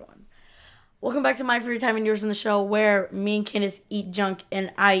do a good one. Welcome back to my favorite time in yours in the show, where me and Candace eat junk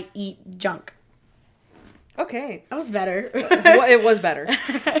and I eat junk. Okay. That was better. Well, it was better,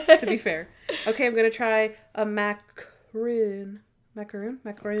 to be fair. Okay, I'm gonna try a macaroon.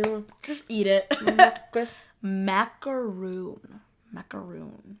 Macaroon. Just eat it. Mac- Macaroon.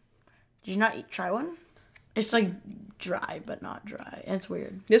 Did you not try one? It's like dry, but not dry. It's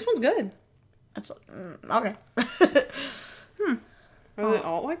weird. This one's good. That's okay. Are they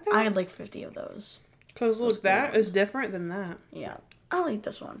all like that? I had like 50 of those. Because look, that is different than that. Yeah, I'll eat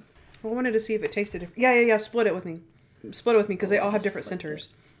this one. I wanted to see if it tasted different. Yeah. Split it with me. Split it with me because they all have different centers.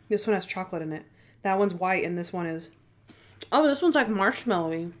 This one has chocolate in it. That one's white and this one is... Oh, this one's like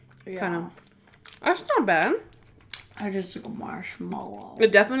marshmallowy. Kind of. That's not bad. I just took a marshmallow.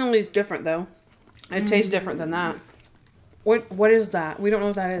 It definitely is different though. It tastes different than that. What is that? We don't know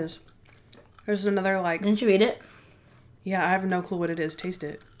what that is. There's another like... Didn't you eat it? Yeah, I have no clue what it is. Taste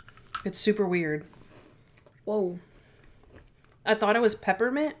it. It's super weird. Whoa. I thought it was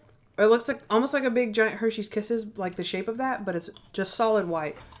peppermint. It looks like almost like a big giant Hershey's Kisses, like the shape of that, but it's just solid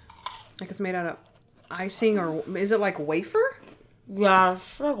white. Like it's made out of icing, or is it like wafer? Yeah,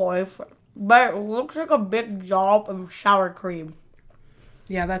 it's like a wafer. But it looks like a big dollop of sour cream.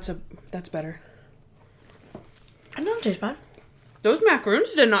 Yeah, that's better. I don't taste bad. Those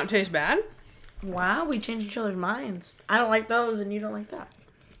macaroons did not taste bad. Wow, we changed each other's minds. I don't like those and you don't like that.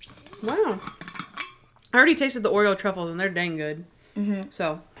 Wow. I already tasted the Oreo truffles and they're dang good. Mm-hmm.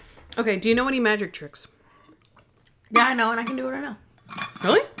 So, okay, do you know any magic tricks? Yeah, I know, and I can do it right now.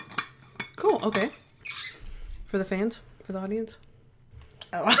 Really? Cool, okay. For the fans? For the audience?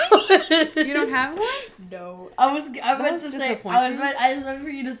 Oh. You don't have one? No. I was meant to say, disappointing. I was meant for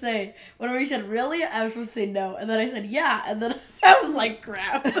you to say, whenever you said really, I was supposed to say no. And then I said yeah, and then I was like,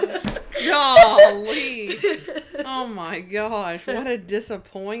 crap. Golly. Oh my gosh, what a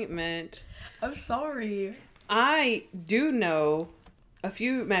disappointment. I'm sorry. I do know a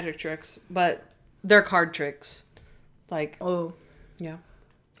few magic tricks, but they're card tricks. Like, Oh. yeah.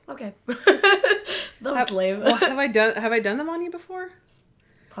 Okay. That was lame. Well, have I done them on you before?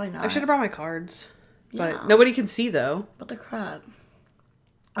 Probably not. I should have brought my cards. But Yeah. nobody can see though. What the crap?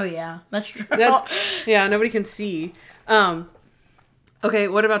 Oh yeah, that's true. Yeah, nobody can see. Okay,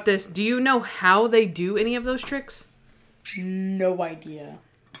 what about this? Do you know how they do any of those tricks? no idea.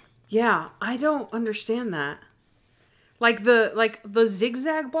 Yeah, I don't understand that. Like the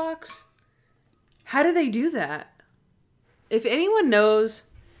zigzag box? How do they do that? If anyone knows,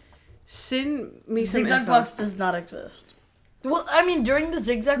 send me some Zigzag info. box does not exist. Well, I mean, during the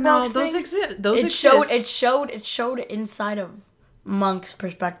zigzag No, box those thing, exist. Those it exist. showed inside of Monk's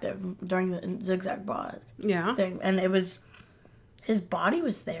perspective during the zigzag box Yeah. thing, and it was his body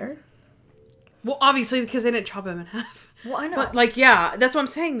was there. Well, obviously because they didn't chop him in half. Well, I know. But like, yeah, that's what I'm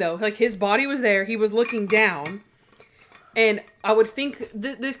saying though. Like his body was there. He was looking down, and I would think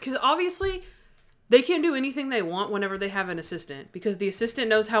this because obviously they can do anything they want whenever they have an assistant because the assistant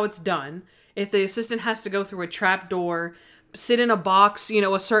knows how it's done. If the assistant has to go through a trap door, sit in a box,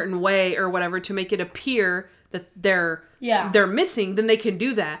 a certain way or whatever to make it appear that they're missing, then they can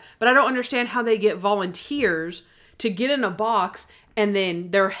do that. But I don't understand how they get volunteers to get in a box and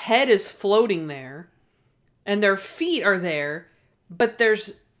then their head is floating there and their feet are there, but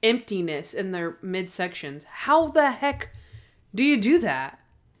there's emptiness in their midsections. How the heck do you do that?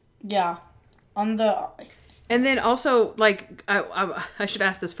 Yeah, on the. And then also, like, I should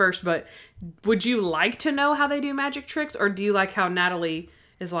ask this first, but would you like to know how they do magic tricks? Or do you like how Natalie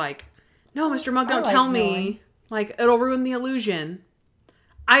is like, no, Mr. Mugg, don't like tell me. knowing. Like, it'll ruin the illusion.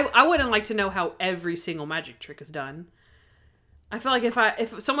 I wouldn't like to know how every single magic trick is done. I feel like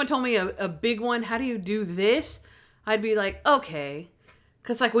if someone told me a big one, how do you do this? I'd be like, okay.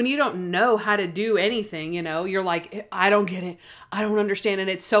 Because, like, when you don't know how to do anything, you're like, I don't get it. I don't understand. And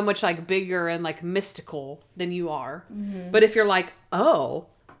it's so much, like, bigger and, like, mystical than you are. Mm-hmm. But if you're like, oh,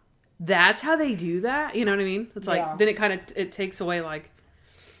 that's how they do that? You know what I mean? It's like, then it kind of, it takes away, like,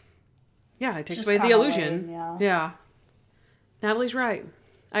 yeah, it takes away the illusion. Lame, yeah. Natalie's right.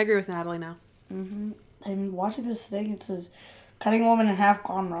 I agree with Natalie now. Mm-hmm. I'm watching this thing. It says, cutting a woman in half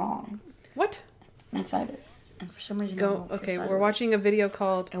gone wrong. What? I'm excited. And for some reason, Okay, we're watching a video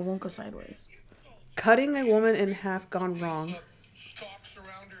called It won't go sideways. Cutting a woman in half gone wrong. Stops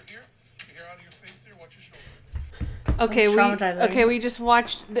around her here. Your hair out of your face there. Watch your shoulder. Okay, we just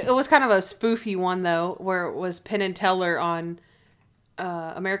watched. It was kind of a spoofy one though, where it was Penn and Teller on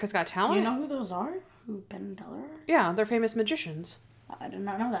America's Got Talent. Do you know who those are? Who Penn and Teller are? Yeah, they're famous magicians. I did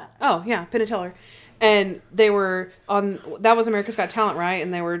not know that. Oh yeah, Penn and Teller, and they were on. That was America's Got Talent, right?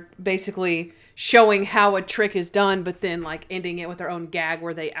 And they were basically showing how a trick is done, but then like ending it with their own gag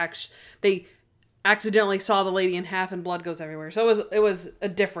where they accidentally saw the lady in half and blood goes everywhere. So it was a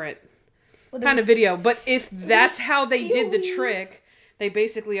different kind of video. But if that's how they did the trick, they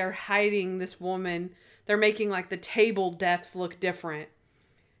basically are hiding this woman. They're making like the table depth look different.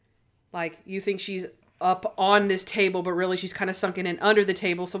 Like you think she's up on this table, but really she's kind of sunken in under the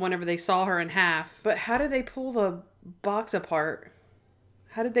table. So whenever they saw her in half, but how did they pull the box apart?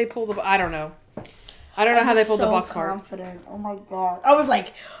 How did they pull I don't know. I don't know how they pulled the box apart. Oh my god! I was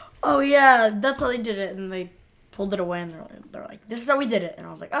like, oh yeah, that's how they did it, and they pulled it away, and they're like, this is how we did it, and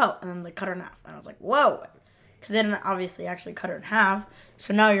I was like, oh, and then they cut her in half, and I was like, whoa, because they didn't obviously actually cut her in half.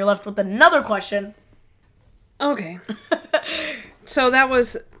 So now you're left with another question. Okay. So that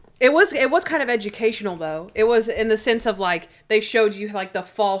was. It was kind of educational though. It was in the sense of like they showed you like the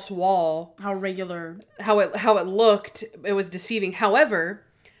false wall, how it looked. It was deceiving. However,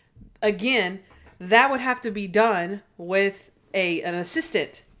 again, that would have to be done with an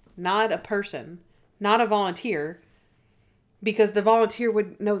assistant, not a person, not a volunteer, because the volunteer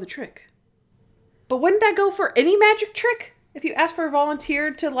would know the trick. But wouldn't that go for any magic trick? If you ask for a volunteer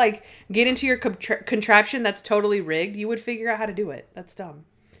to like get into your contraption that's totally rigged, you would figure out how to do it. That's dumb.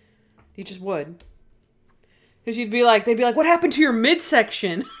 You just would. Because they'd be like, what happened to your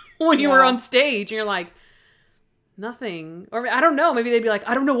midsection when you were on stage? And you're like, nothing. Or I don't know. Maybe they'd be like,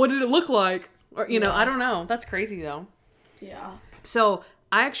 I don't know. What did it look like? Or, you know, I don't know. That's crazy though. Yeah. So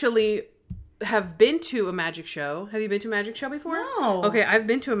I actually have been to a magic show. Have you been to a magic show before? No. Okay, I've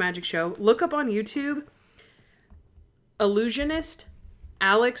been to a magic show. Look up on YouTube, illusionist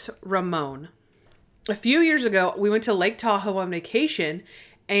Alex Ramon. A few years ago, we went to Lake Tahoe on vacation,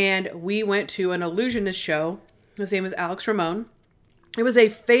 and we went to an illusionist show. His name is Alex Ramon. It was a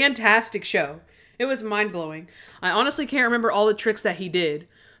fantastic show. It was mind-blowing. I honestly can't remember all the tricks that he did,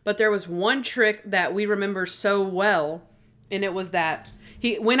 but there was one trick that we remember so well, and it was that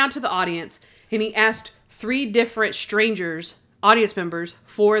he went out to the audience, and he asked 3 different strangers, audience members,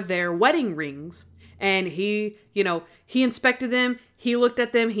 for their wedding rings. And he inspected them. He looked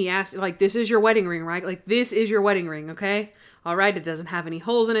at them. He asked, like, this is your wedding ring, right? Like, this is your wedding ring, okay? All right, it doesn't have any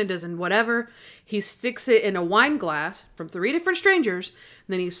holes in it, doesn't whatever. He sticks it in a wine glass from 3 different strangers,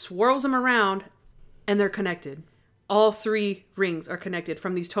 and then he swirls them around, and they're connected. All 3 rings are connected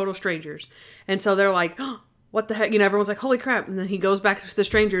from these total strangers. And so they're like, oh, what the heck? You know, everyone's like, holy crap. And then he goes back to the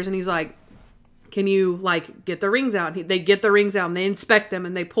strangers, and he's like, can you, like, get the rings out? They get the rings out, and they inspect them,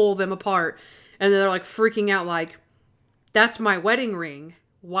 and they pull them apart. And then they're, like, freaking out, like, that's my wedding ring.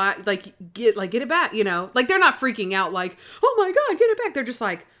 Why, get it back, you know? Like, they're not freaking out, like, oh my God, get it back. They're just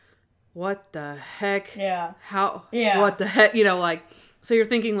like, what the heck? Yeah. How? Yeah. What the heck? You know, like, so you're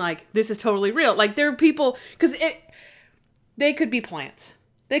thinking, like, this is totally real. Like, there are people, because they could be plants.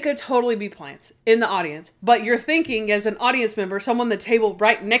 They could totally be plants in the audience. But you're thinking, as an audience member, someone the table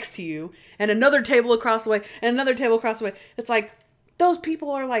right next to you, and another table across the way, and another table across the way. It's like, those people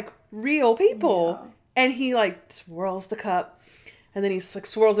are, like, real people. Yeah. And he, like, swirls the cup. And then he like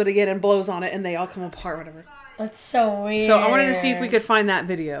swirls it again and blows on it, and they all come apart, whatever. That's so weird. So I wanted to see if we could find that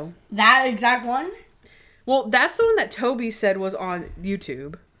video. That exact one? Well, that's the one that Toby said was on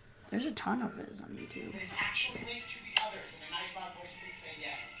YouTube. There's a ton of it on YouTube. It is actually linked to the others. In a nice loud voice, please say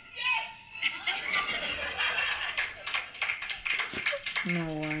yes. Yes!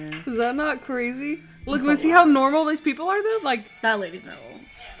 No way. Is that not crazy? Look, let's see how normal these people are, though? Like, that lady's normal.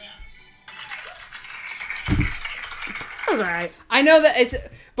 That was alright. I know that it's...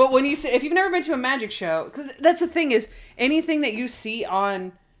 But when you say... If you've never been to a magic show... Because that's the thing is... Anything that you see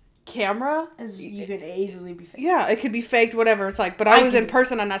on camera... You could easily be faked. Yeah, it could be faked, whatever. It's like... But I was in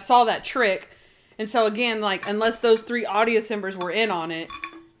person and I saw that trick. And so, again, like... Unless those 3 audience members were in on it...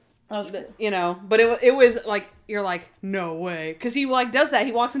 That was cool. You know... But it was like... You're like, no way. Because he, like, does that.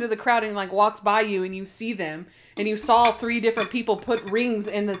 He walks into the crowd and, like, walks by you and you see them. And you saw 3 different people put rings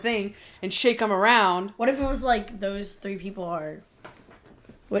in the thing and shake them around. What if it was like those 3 people are...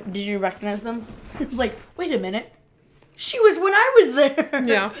 What, did you recognize them? It was like, wait a minute. She was when I was there.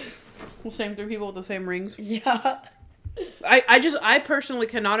 Yeah. The same 3 people with the same rings. Yeah. I personally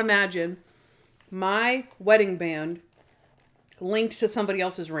cannot imagine my wedding band linked to somebody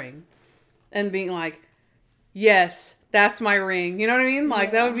else's ring. And being like, yes, that's my ring. You know what I mean?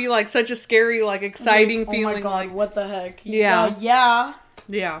 Like, that would be, like, such a scary, like, exciting feeling. Oh my God, like, what the heck? Yeah. Yeah.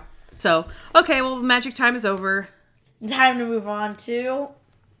 Yeah. So, okay, well, magic time is over. Time to move on to...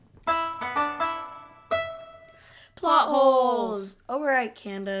 Plot holes. All right,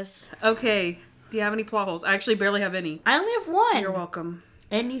 Candace. Okay. Do you have any plot holes? I actually barely have any. I only have one. You're welcome.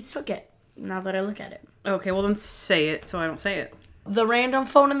 And you took it, now that I look at it. Okay, well, then say it so I don't say it. The random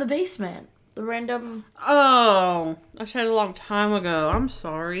phone in the basement. The random... Oh, I said it a long time ago. I'm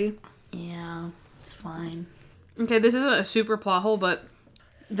sorry. Yeah, it's fine. Okay, this isn't a super plot hole, but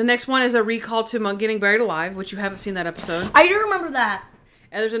the next one is a recall to Monk getting buried alive, which you haven't seen that episode. I do remember that.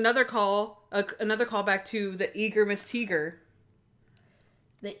 And there's another callback to the eager Miss Teager.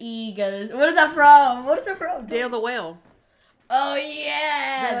 The egos. What is that from? What is that from? Dale the Whale. Oh,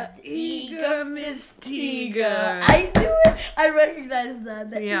 yeah. The eager Miss Teager. I knew it. I recognize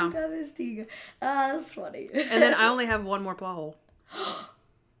that. The Yeah. eager Miss Teager. Ah, that's funny. And then I only have one more plot hole.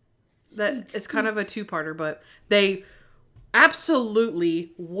 It's kind of a two-parter, but they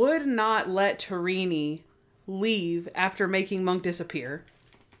absolutely would not let Torini leave after making Monk disappear.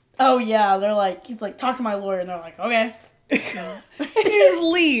 Oh, yeah. They're like, he's like, talk to my lawyer. And they're like, okay. He just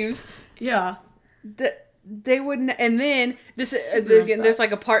leaves. Yeah. They wouldn't, and then this Super again. There's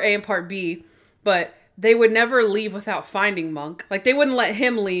like a part A and part B, but they would never leave without finding Monk. Like, they wouldn't let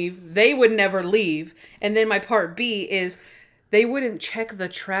him leave. They would never leave. And then my part B is they wouldn't check the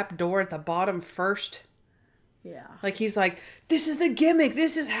trap door at the bottom first. Yeah. Like, he's like, this is the gimmick.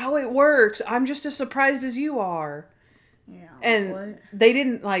 This is how it works. I'm just as surprised as you are. Yeah. And what? they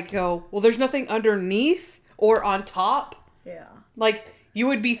didn't like go, well, there's nothing underneath or on top. Yeah. Like, you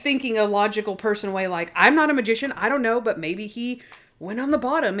would be thinking a logical person way, like, I'm not a magician, I don't know, but maybe he went on the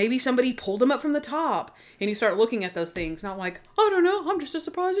bottom. Maybe somebody pulled him up from the top. And you start looking at those things, not like, I don't know, I'm just as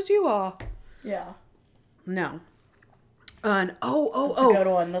surprised as you are. Yeah. No. And, That's a good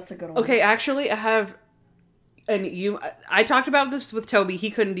one. That's a good one. Okay, actually, I have, I talked about this with Toby. He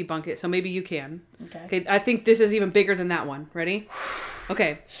couldn't debunk it, so maybe you can. Okay, I think this is even bigger than that one. Ready?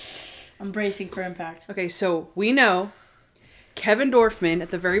 Okay. I'm bracing for impact. Okay, so we know Kevin Dorfman, at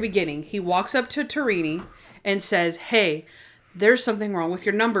the very beginning, he walks up to Torini and says, hey, there's something wrong with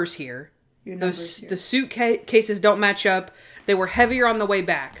your numbers here. The suitcases don't match up. They were heavier on the way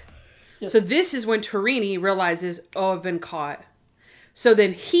back. Yep. So this is when Torini realizes, oh, I've been caught. So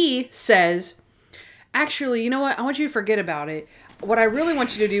then he says, actually, you know what? I want you to forget about it. What I really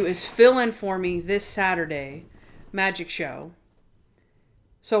want you to do is fill in for me this Saturday magic show.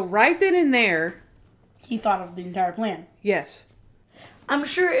 So right then and there, he thought of the entire plan. Yes. I'm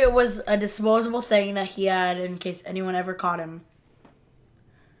sure it was a disposable thing that he had in case anyone ever caught him.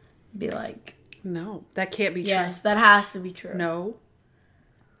 Be like... No, that can't be true. Yes, that has to be true. No.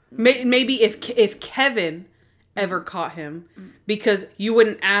 Maybe if Kevin ever caught him, because you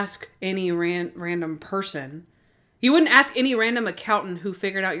wouldn't ask any random person. You wouldn't ask any random accountant who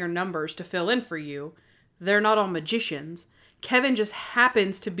figured out your numbers to fill in for you. They're not all magicians. Kevin just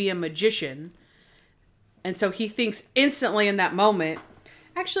happens to be a magician. And so he thinks instantly in that moment,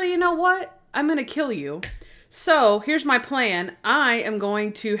 actually, you know what? I'm going to kill you. So here's my plan. I am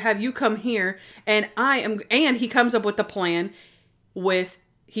going to have you come here, and he comes up with the plan with,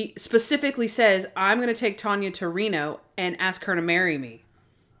 he specifically says, I'm going to take Tanya to Reno and ask her to marry me.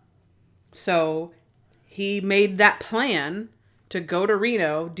 So he made that plan to go to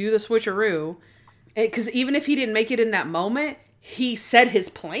Reno, do the switcheroo. Because even if he didn't make it in that moment, he said his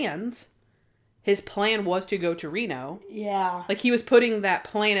plans. His plan was to go to Reno. Yeah. Like, he was putting that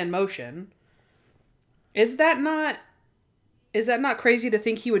plan in motion. Is that not crazy to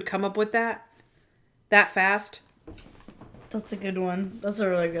think he would come up with that fast? That's a good one. That's a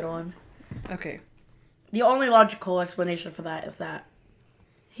really good one. Okay. The only logical explanation for that is that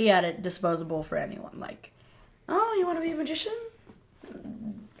he had it disposable for anyone. Like, oh, you want to be a magician?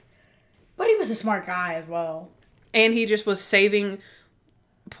 But he was a smart guy as well. And he just was saving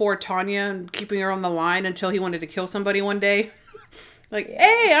poor Tanya and keeping her on the line until he wanted to kill somebody one day. Like, yeah.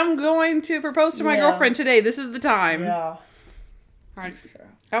 Hey, I'm going to propose to my girlfriend today. This is the time. Yeah. All right. Sure.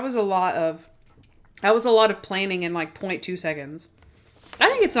 That was a lot of planning in like 0.2 seconds. I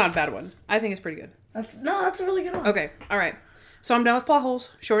think it's not a bad one. I think it's pretty good. That's a really good one. Okay. All right. So I'm done with plot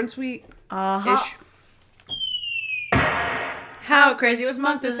holes. Short and sweet. Ish. How crazy was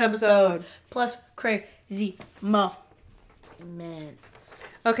Monk this episode? Plus crazy moments.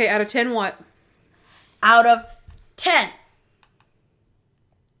 Okay, out of 10 what? Out of 10.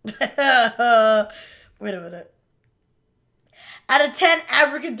 Wait a minute. Out of 10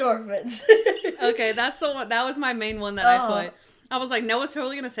 African dolphins. Okay, that's the one. That was my main one that I put. I was like, Noah's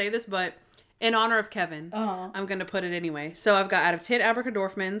totally gonna say this, but in honor of Kevin, I'm going to put it anyway. So I've got out of 10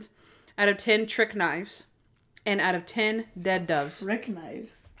 Abracadorfmans, out of 10 trick knives, and out of 10 dead doves. Trick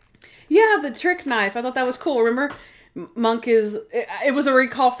knife. Yeah, the trick knife. I thought that was cool. Remember, Monk is... It was a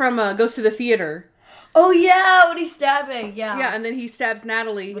recall from Goes to the Theater. Oh, yeah, when he's stabbing, yeah. Yeah, and then he stabs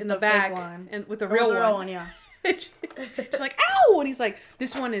Natalie in the back and with the real one. Yeah. She's like, ow! And he's like,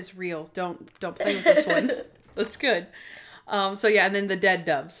 this one is real. Don't play with this one. That's good. So yeah, and then the dead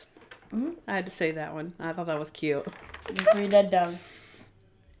doves. Mm-hmm. I had to say that one. I thought that was cute. The 3 dead doves.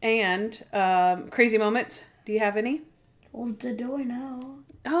 And crazy moments. Do you have any? Well, do I know?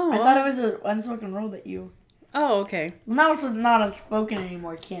 Oh. I thought it was an unspoken rule that you... Oh, okay. Now it's not unspoken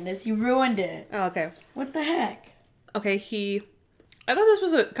anymore, Candace. You ruined it. Oh, okay. What the heck? Okay, I thought this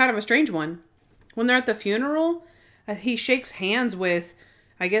was a kind of a strange one. When they're at the funeral, he shakes hands with,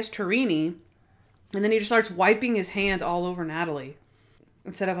 I guess, Torini, and then he just starts wiping his hands all over Natalie.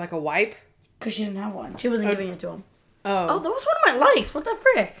 Instead of like a wipe. Because she didn't have one. She wasn't giving it to him. Oh, that was one of my likes. What the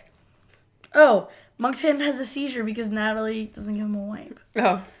frick? Oh, Monk's hand has a seizure because Natalie doesn't give him a wipe.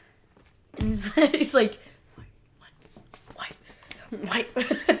 Oh. And he's like, wipe.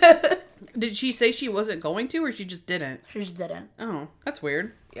 Did she say she wasn't going to, or she just didn't? She just didn't. Oh, that's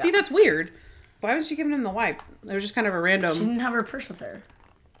weird. Yeah. See, that's weird. Why was she giving him the wipe? It was just kind of a random... She didn't have her purse with her.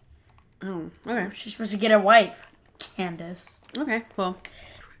 Oh, okay. She's supposed to get a wipe, Candace. Okay, well.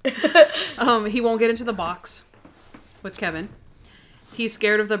 He won't get into the box with Kevin. He's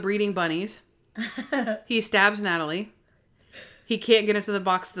scared of the breeding bunnies. He stabs Natalie. He can't get into the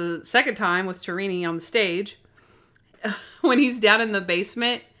box the second time with Torini on the stage. When he's down in the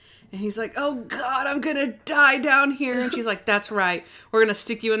basement and he's like, oh God, I'm going to die down here. And she's like, that's right. We're going to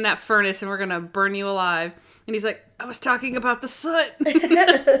stick you in that furnace and we're going to burn you alive. And he's like, I was talking about the soot.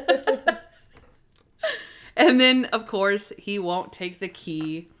 And then, of course, he won't take the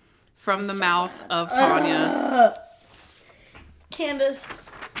key from the mouth of Tanya. Candace.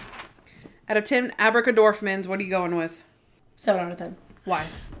 Out of 10 Abracadorfmans, what are you going with? 7 out of 10. Why?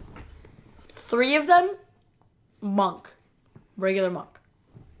 3 of them, Monk. Regular Monk.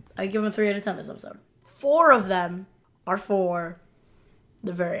 I give him 3 out of 10 this episode. 4 of them are for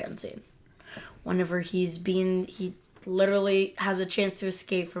the very end scene. Whenever he literally has a chance to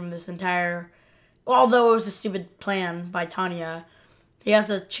escape from this entire... Although it was a stupid plan by Tanya, he has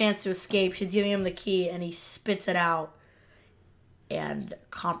a chance to escape. She's giving him the key, and he spits it out and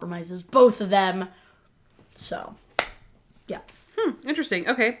compromises both of them. So, yeah. Interesting.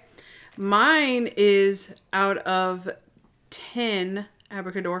 Okay. Mine is out of 10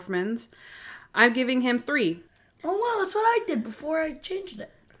 Abracadorfmans. I'm giving him 3. Oh, wow, that's what I did before I changed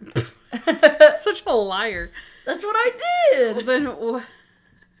it. Such a liar. That's what I did. Well, then...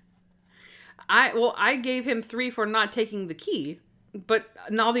 I gave him 3 for not taking the key, but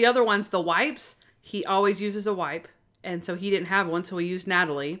all the other ones, the wipes, he always uses a wipe, and so he didn't have one, so he used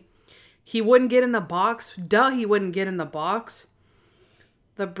Natalie. He wouldn't get in the box. He wouldn't get in the box.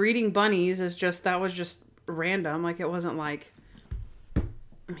 The breeding bunnies that was just random. Like, it wasn't like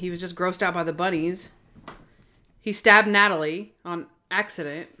he was just grossed out by the bunnies. He stabbed Natalie on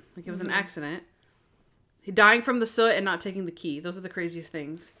accident. Like, it was an accident. He dying from the soot and not taking the key. Those are the craziest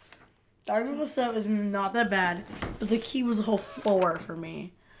things. Dying from the soot is not that bad, but the key was a whole 4 for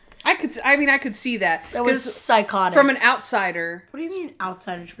me. I could see that. That was psychotic. From an outsider. What do you mean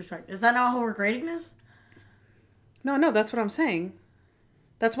outsider's perspective? Is that not how we're grading this? No, that's what I'm saying.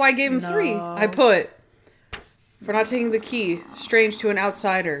 That's why I gave him 3. I put, for not taking the key, strange to an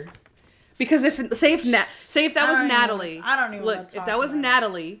outsider. Because if that was Natalie. I don't even look, if that was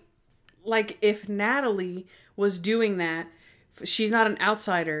Natalie, like if Natalie was doing that, she's not an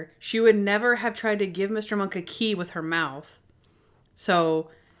outsider. She would never have tried to give Mr. Monk a key with her mouth.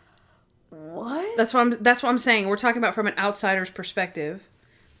 So... What? That's what I'm saying. We're talking about from an outsider's perspective,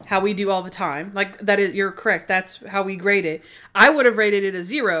 how we do all the time. Like, that is, you're correct. That's how we grade it. I would have rated it a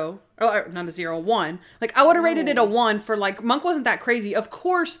 0, or not a 0, a 1. Like, I would have rated it a 1 for, like, Monk wasn't that crazy. Of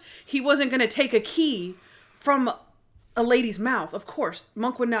course, he wasn't going to take a key from a lady's mouth. Of course,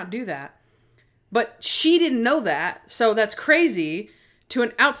 Monk would not do that. But she didn't know that, so that's crazy to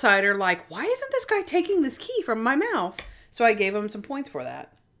an outsider. Like, why isn't this guy taking this key from my mouth? So I gave him some points for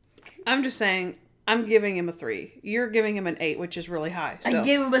that. I'm just saying, I'm giving him a 3. You're giving him an 8, which is really high. So. I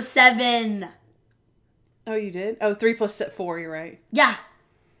gave him a 7. Oh, you did? Oh, 3 plus 4, you're right. Yeah.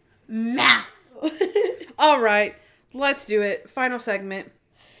 Math. All right, let's do it. Final segment.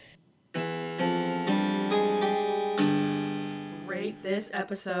 Rate this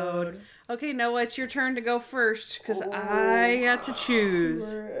episode. Okay, Noah, it's your turn to go first, because I got to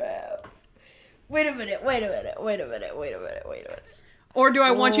choose. Wait a minute. Or do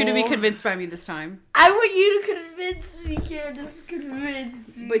I want you to be convinced by me this time? I want you to convince me, Candace.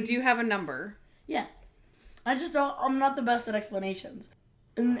 Convince me. But do you have a number? Yes. I just don't. I'm not the best at explanations,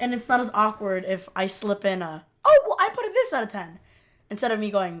 and it's not as awkward if I slip in a. Oh, well, I put it this out of 10, instead of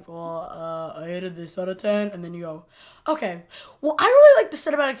me going, well, I hated this out of 10, and then you go, okay. Well, I really like the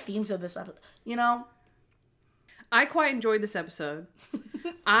cinematic themes of this episode. You know. I quite enjoyed this episode.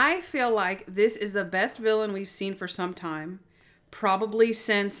 I feel like this is the best villain we've seen for some time, probably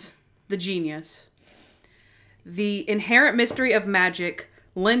since the Genius. The inherent mystery of magic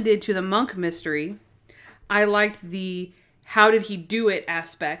lended to the monk mystery. I liked the how did he do it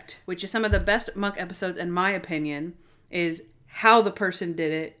aspect, which is some of the best monk episodes in my opinion, is how the person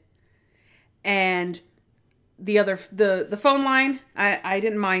did it. And the phone line, I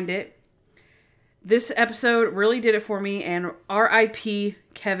didn't mind it. This episode really did it for me, and R.I.P.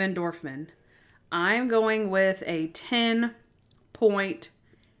 Kevin Dorfman. I'm going with a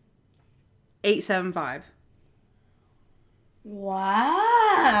 10.875.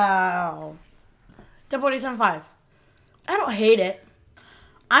 Wow. 10.875. I don't hate it.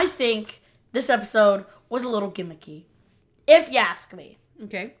 I think this episode was a little gimmicky, if you ask me.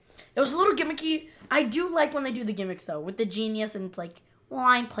 Okay. It was a little gimmicky. I do like when they do the gimmicks, though, with the Genius, and it's like, well,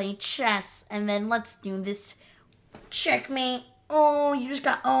 I'm playing chess, and then let's do this checkmate. Oh, you just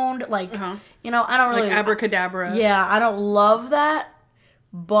got owned. Like, you know, I don't really... Like abracadabra. Yeah, I don't love that,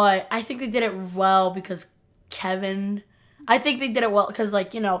 but I think they did it well because Kevin... I think they did it well because,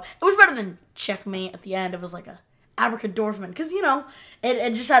 like, you know, it was better than checkmate at the end. It was like a abracadorfman because, you know,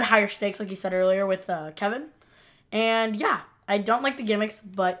 it just had higher stakes, like you said earlier, with Kevin. And, yeah, I don't like the gimmicks,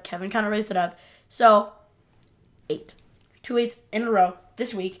 but Kevin kind of raised it up. So, 8. 2 8s in a row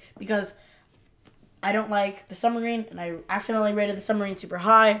this week because I don't like the submarine, and I accidentally rated the submarine super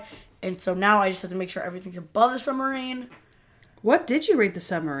high, and so now I just have to make sure everything's above the submarine. What did you rate the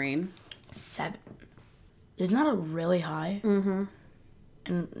submarine? 7. Isn't that a really high? Mm-hmm.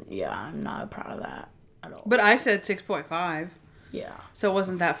 And yeah, I'm not proud of that at all. But I said 6.5. Yeah. So it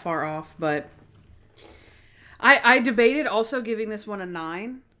wasn't that far off, but I debated also giving this one a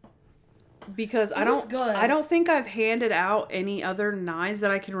 9 because I don't think I've handed out any other 9s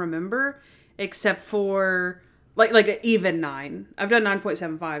that I can remember except for like an even 9. I've done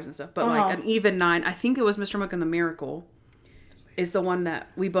 9.75s and stuff, but like an even 9. I think it was Mr. Monk and the Miracle is the one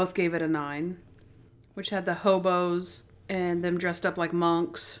that we both gave it a 9, which had the hobos and them dressed up like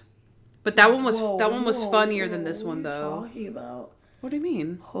monks. But that one was funnier than this one though. What are you talking about? What do you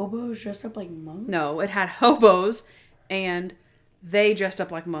mean? Hobos dressed up like monks? No, it had hobos, and they dressed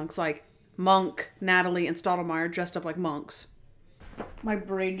up like monks. Like Monk, Natalie, and Stottlemyre dressed up like monks. My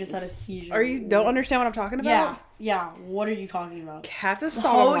brain just had a seizure. Don't understand what I'm talking about? Yeah. What are you talking about? Captain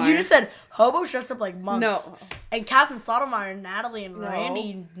Stottlemyre. You just said hobos dressed up like monks. No. And Captain Stottlemyre, Natalie, and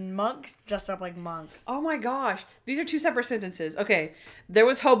Randy, monks dressed up like monks. Oh my gosh. These are two separate sentences. Okay. There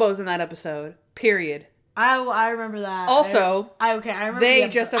was hobos in that episode. Period. I remember that. Also, I remember they the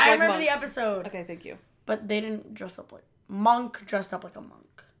episode. dressed up like I remember monks. the episode. Okay, thank you. But they didn't dress up like... Monk dressed up like a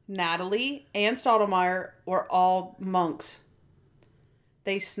monk. Natalie and Stottlemyre were all monks.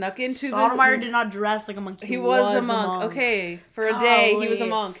 They snuck into Stottlemyre did not dress like a monk. He was a monk. Okay. For a day, he was a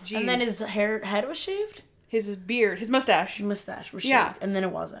monk. Jeez. And then his head was shaved? His beard, his mustache. Mustache was shaved. Yeah. And then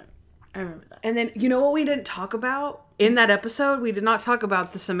it wasn't. I remember that. And then, you know what we didn't talk about? In that episode, we did not talk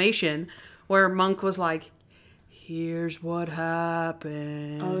about the summation where Monk was like, here's what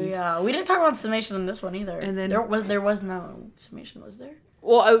happened. Oh, yeah. We didn't talk about summation in this one either. And then... There was no summation, was there?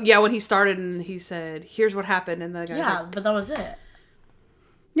 Well, yeah, when he started and he said, here's what happened. And the guy's like, but that was it.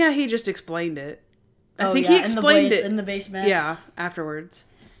 Yeah, he just explained it. I think he explained it. In the basement. Yeah, afterwards.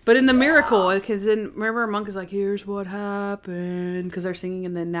 But in the Miracle, because then, remember, Monk is like, here's what happened. Because they're singing,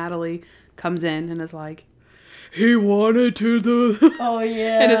 and then Natalie comes in and is like, he wanted to the... Oh,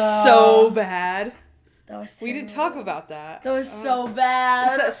 yeah. And it's so bad. That was terrible. We didn't talk about that. That was so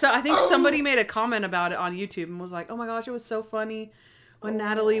bad. So I think somebody made a comment about it on YouTube and was like, oh my gosh, it was so funny when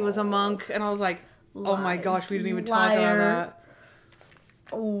Natalie was a monk. And I was like, oh my gosh, we didn't even talk about that.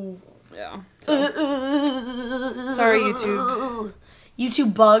 Oh. Yeah. So. Sorry, YouTube.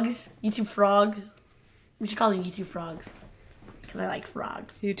 YouTube bugs. YouTube frogs. We should call them YouTube frogs. Because I like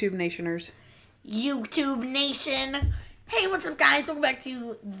frogs. YouTube nationers. YouTube Nation. Hey, what's up, guys? Welcome back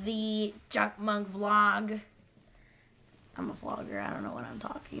to the Junk Monk vlog. I'm a vlogger. I don't know what I'm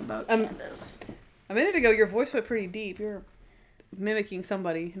talking about, Candace. A minute ago, your voice went pretty deep. You were mimicking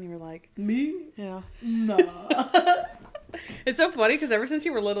somebody, and you were like... Me? Yeah. No. It's so funny, because ever since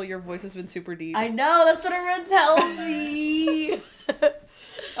you were little, your voice has been super deep. I know. That's what everyone tells me.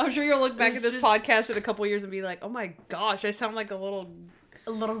 I'm sure you'll look back It's at this just- podcast in a couple years and be like, oh my gosh, I sound like a little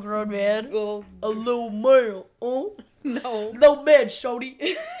grown man. little A little male. Oh. no. No man, shorty.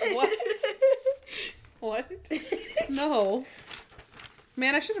 What? What? No.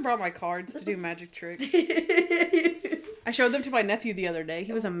 Man, I should have brought my cards to do magic tricks. I showed them to my nephew the other day.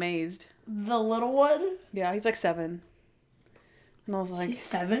 He was amazed. The little one? Yeah, he's like 7. And I was like, He's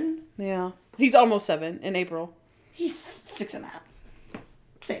 7? yeah. He's almost 7 in April. He's 6.5.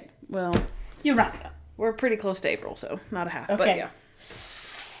 Same. Well, You round it up. we're pretty close to April, so not a half. But Okay. yeah.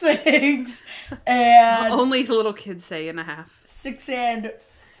 6 and Only little kids say and a half. 6 and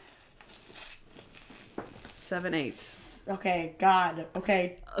 7/8. okay, God.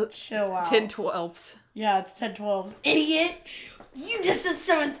 Okay, chill out. 10/12. Yeah, it's 10/12. Idiot! You just said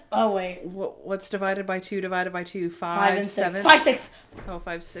 7th. Oh wait, What's divided by 2 divided by 2? 5 and 6. 7? 5, 6. Oh,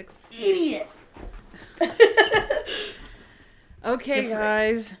 5/6. Idiot. Okay, Different.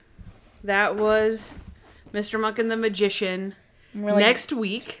 guys. That was Mr. Monk and the Magician. We're like, Next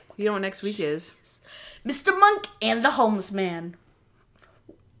week, you know what next week is? Mr. Monk and the Homeless Man.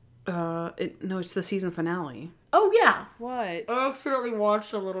 No, it's the season finale. Oh yeah. What? I accidentally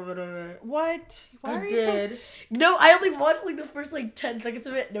watched a little bit of it. What? Why I are you did. so... No, I only watched like the first like 10 seconds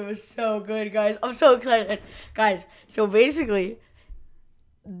of it and it was so good, guys. I'm so excited. Guys, so basically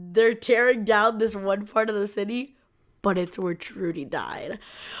they're tearing down this one part of the city, but it's where Trudy died.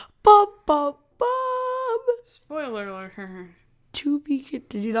 Bum, bum, bum. Spoiler alert. To be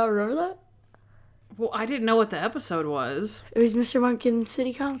did you not remember that? Well, I didn't know what the episode was. It was Mr. Monk in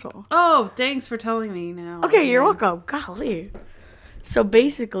City Council. Oh, thanks for telling me now. Okay, you're welcome. Golly. So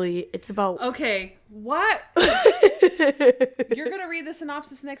basically, it's about. Okay, what? You're gonna read the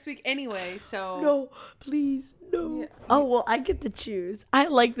synopsis next week anyway, so... No, please, no. Yeah. Oh, well, I get to choose. I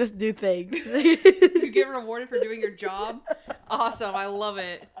like this new thing. You get rewarded for doing your job? Awesome, I love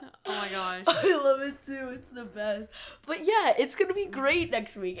it. Oh my gosh. I love it too. It's the best. But yeah, it's gonna be great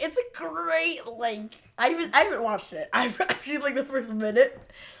next week. It's a great I haven't watched it. I've seen like the first minute.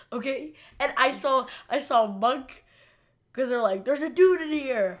 Okay, and I saw Monk because they're like, "There's a dude in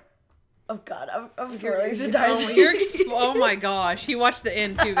here." Oh God, I'm sorry. Oh my gosh. He watched the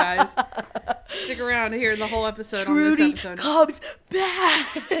end too, guys. Stick around to hear the whole episode Trudy on this episode. comes back.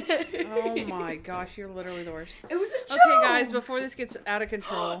 Oh my gosh, you're literally the worst. It was a joke. Okay, guys, before this gets out of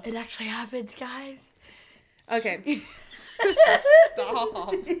control. It actually happens, guys. Okay.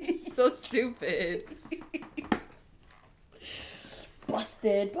 Stop. So stupid.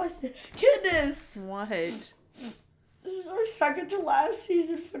 Busted. Goodness. What? This is our second to last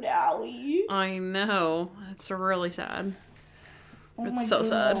season finale. I know. It's really sad. Oh It's my so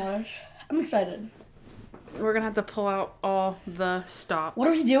sad. gosh. I'm excited. We're gonna have to pull out all the stops. What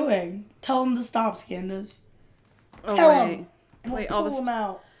are we doing? Tell them to stop, Candace. Oh, Tell wait. them. And Wait, we'll all pull the them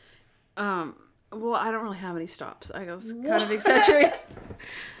out. Well, I don't really have any stops. I was kind of What? exaggerating.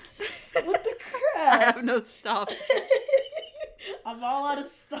 What the I crap? have no stops. I'm all out of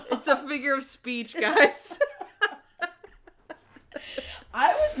stuff. It's a figure of speech, guys.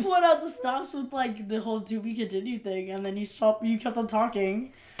 I was pulling out the stops with like the whole to be continued thing, and then you kept on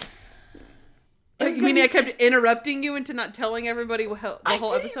talking. It was You gonna mean be I kept interrupting you into not telling everybody the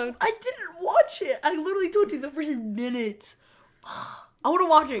whole episode? I didn't watch it. I literally told you the first minute. I want to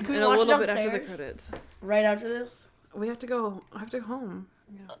watch it. Can we And a watch little it bit downstairs? after the credits. Right after this? I have to go home.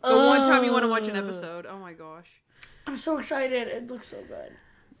 Yeah. The one time you want to watch an episode. Oh my gosh. I'm so excited. It looks so good.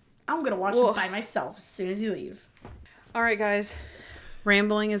 I'm going to watch Well- it by myself as soon as you leave. All right, guys.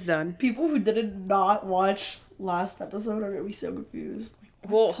 Rambling is done. People who did not watch last episode are going to be so confused.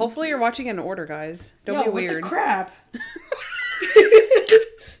 Like, Well, hopefully you're watching in order, guys. Don't be what weird. the crap?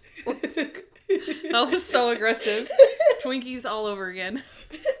 That was so aggressive. Twinkies all over again.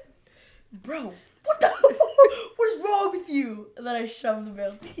 Bro, what the? What is wrong with you? And then I shoved the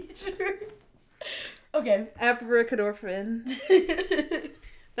male teacher. Okay. Abracadorfin.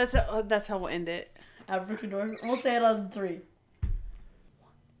 That's how we'll end it. Abracadabra. We'll say it on 3.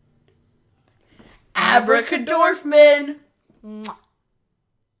 Abracadorfman. Mwah.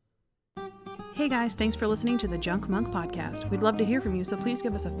 Hey guys, thanks for listening to the Junk Monk podcast. We'd love to hear from you, so please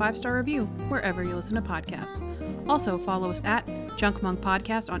give us a 5-star review wherever you listen to podcasts. Also, follow us at Junk Monk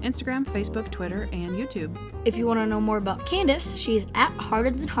Podcast on Instagram, Facebook, Twitter, and YouTube. If you want to know more about Candace, she's at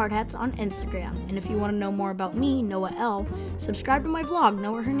Hardens and Hardhats on Instagram. And if you want to know more about me, Noah L., subscribe to my vlog,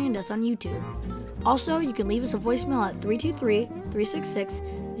 Noah Hernandez, on YouTube. Also, you can leave us a voicemail at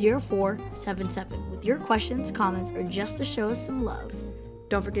 323-366-0477 with your questions, comments, or just to show us some love.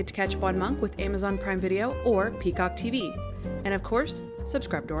 Don't forget to catch up on Monk with Amazon Prime Video or Peacock TV. And of course,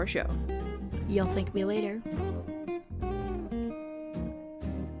 subscribe to our show. You'll thank me later.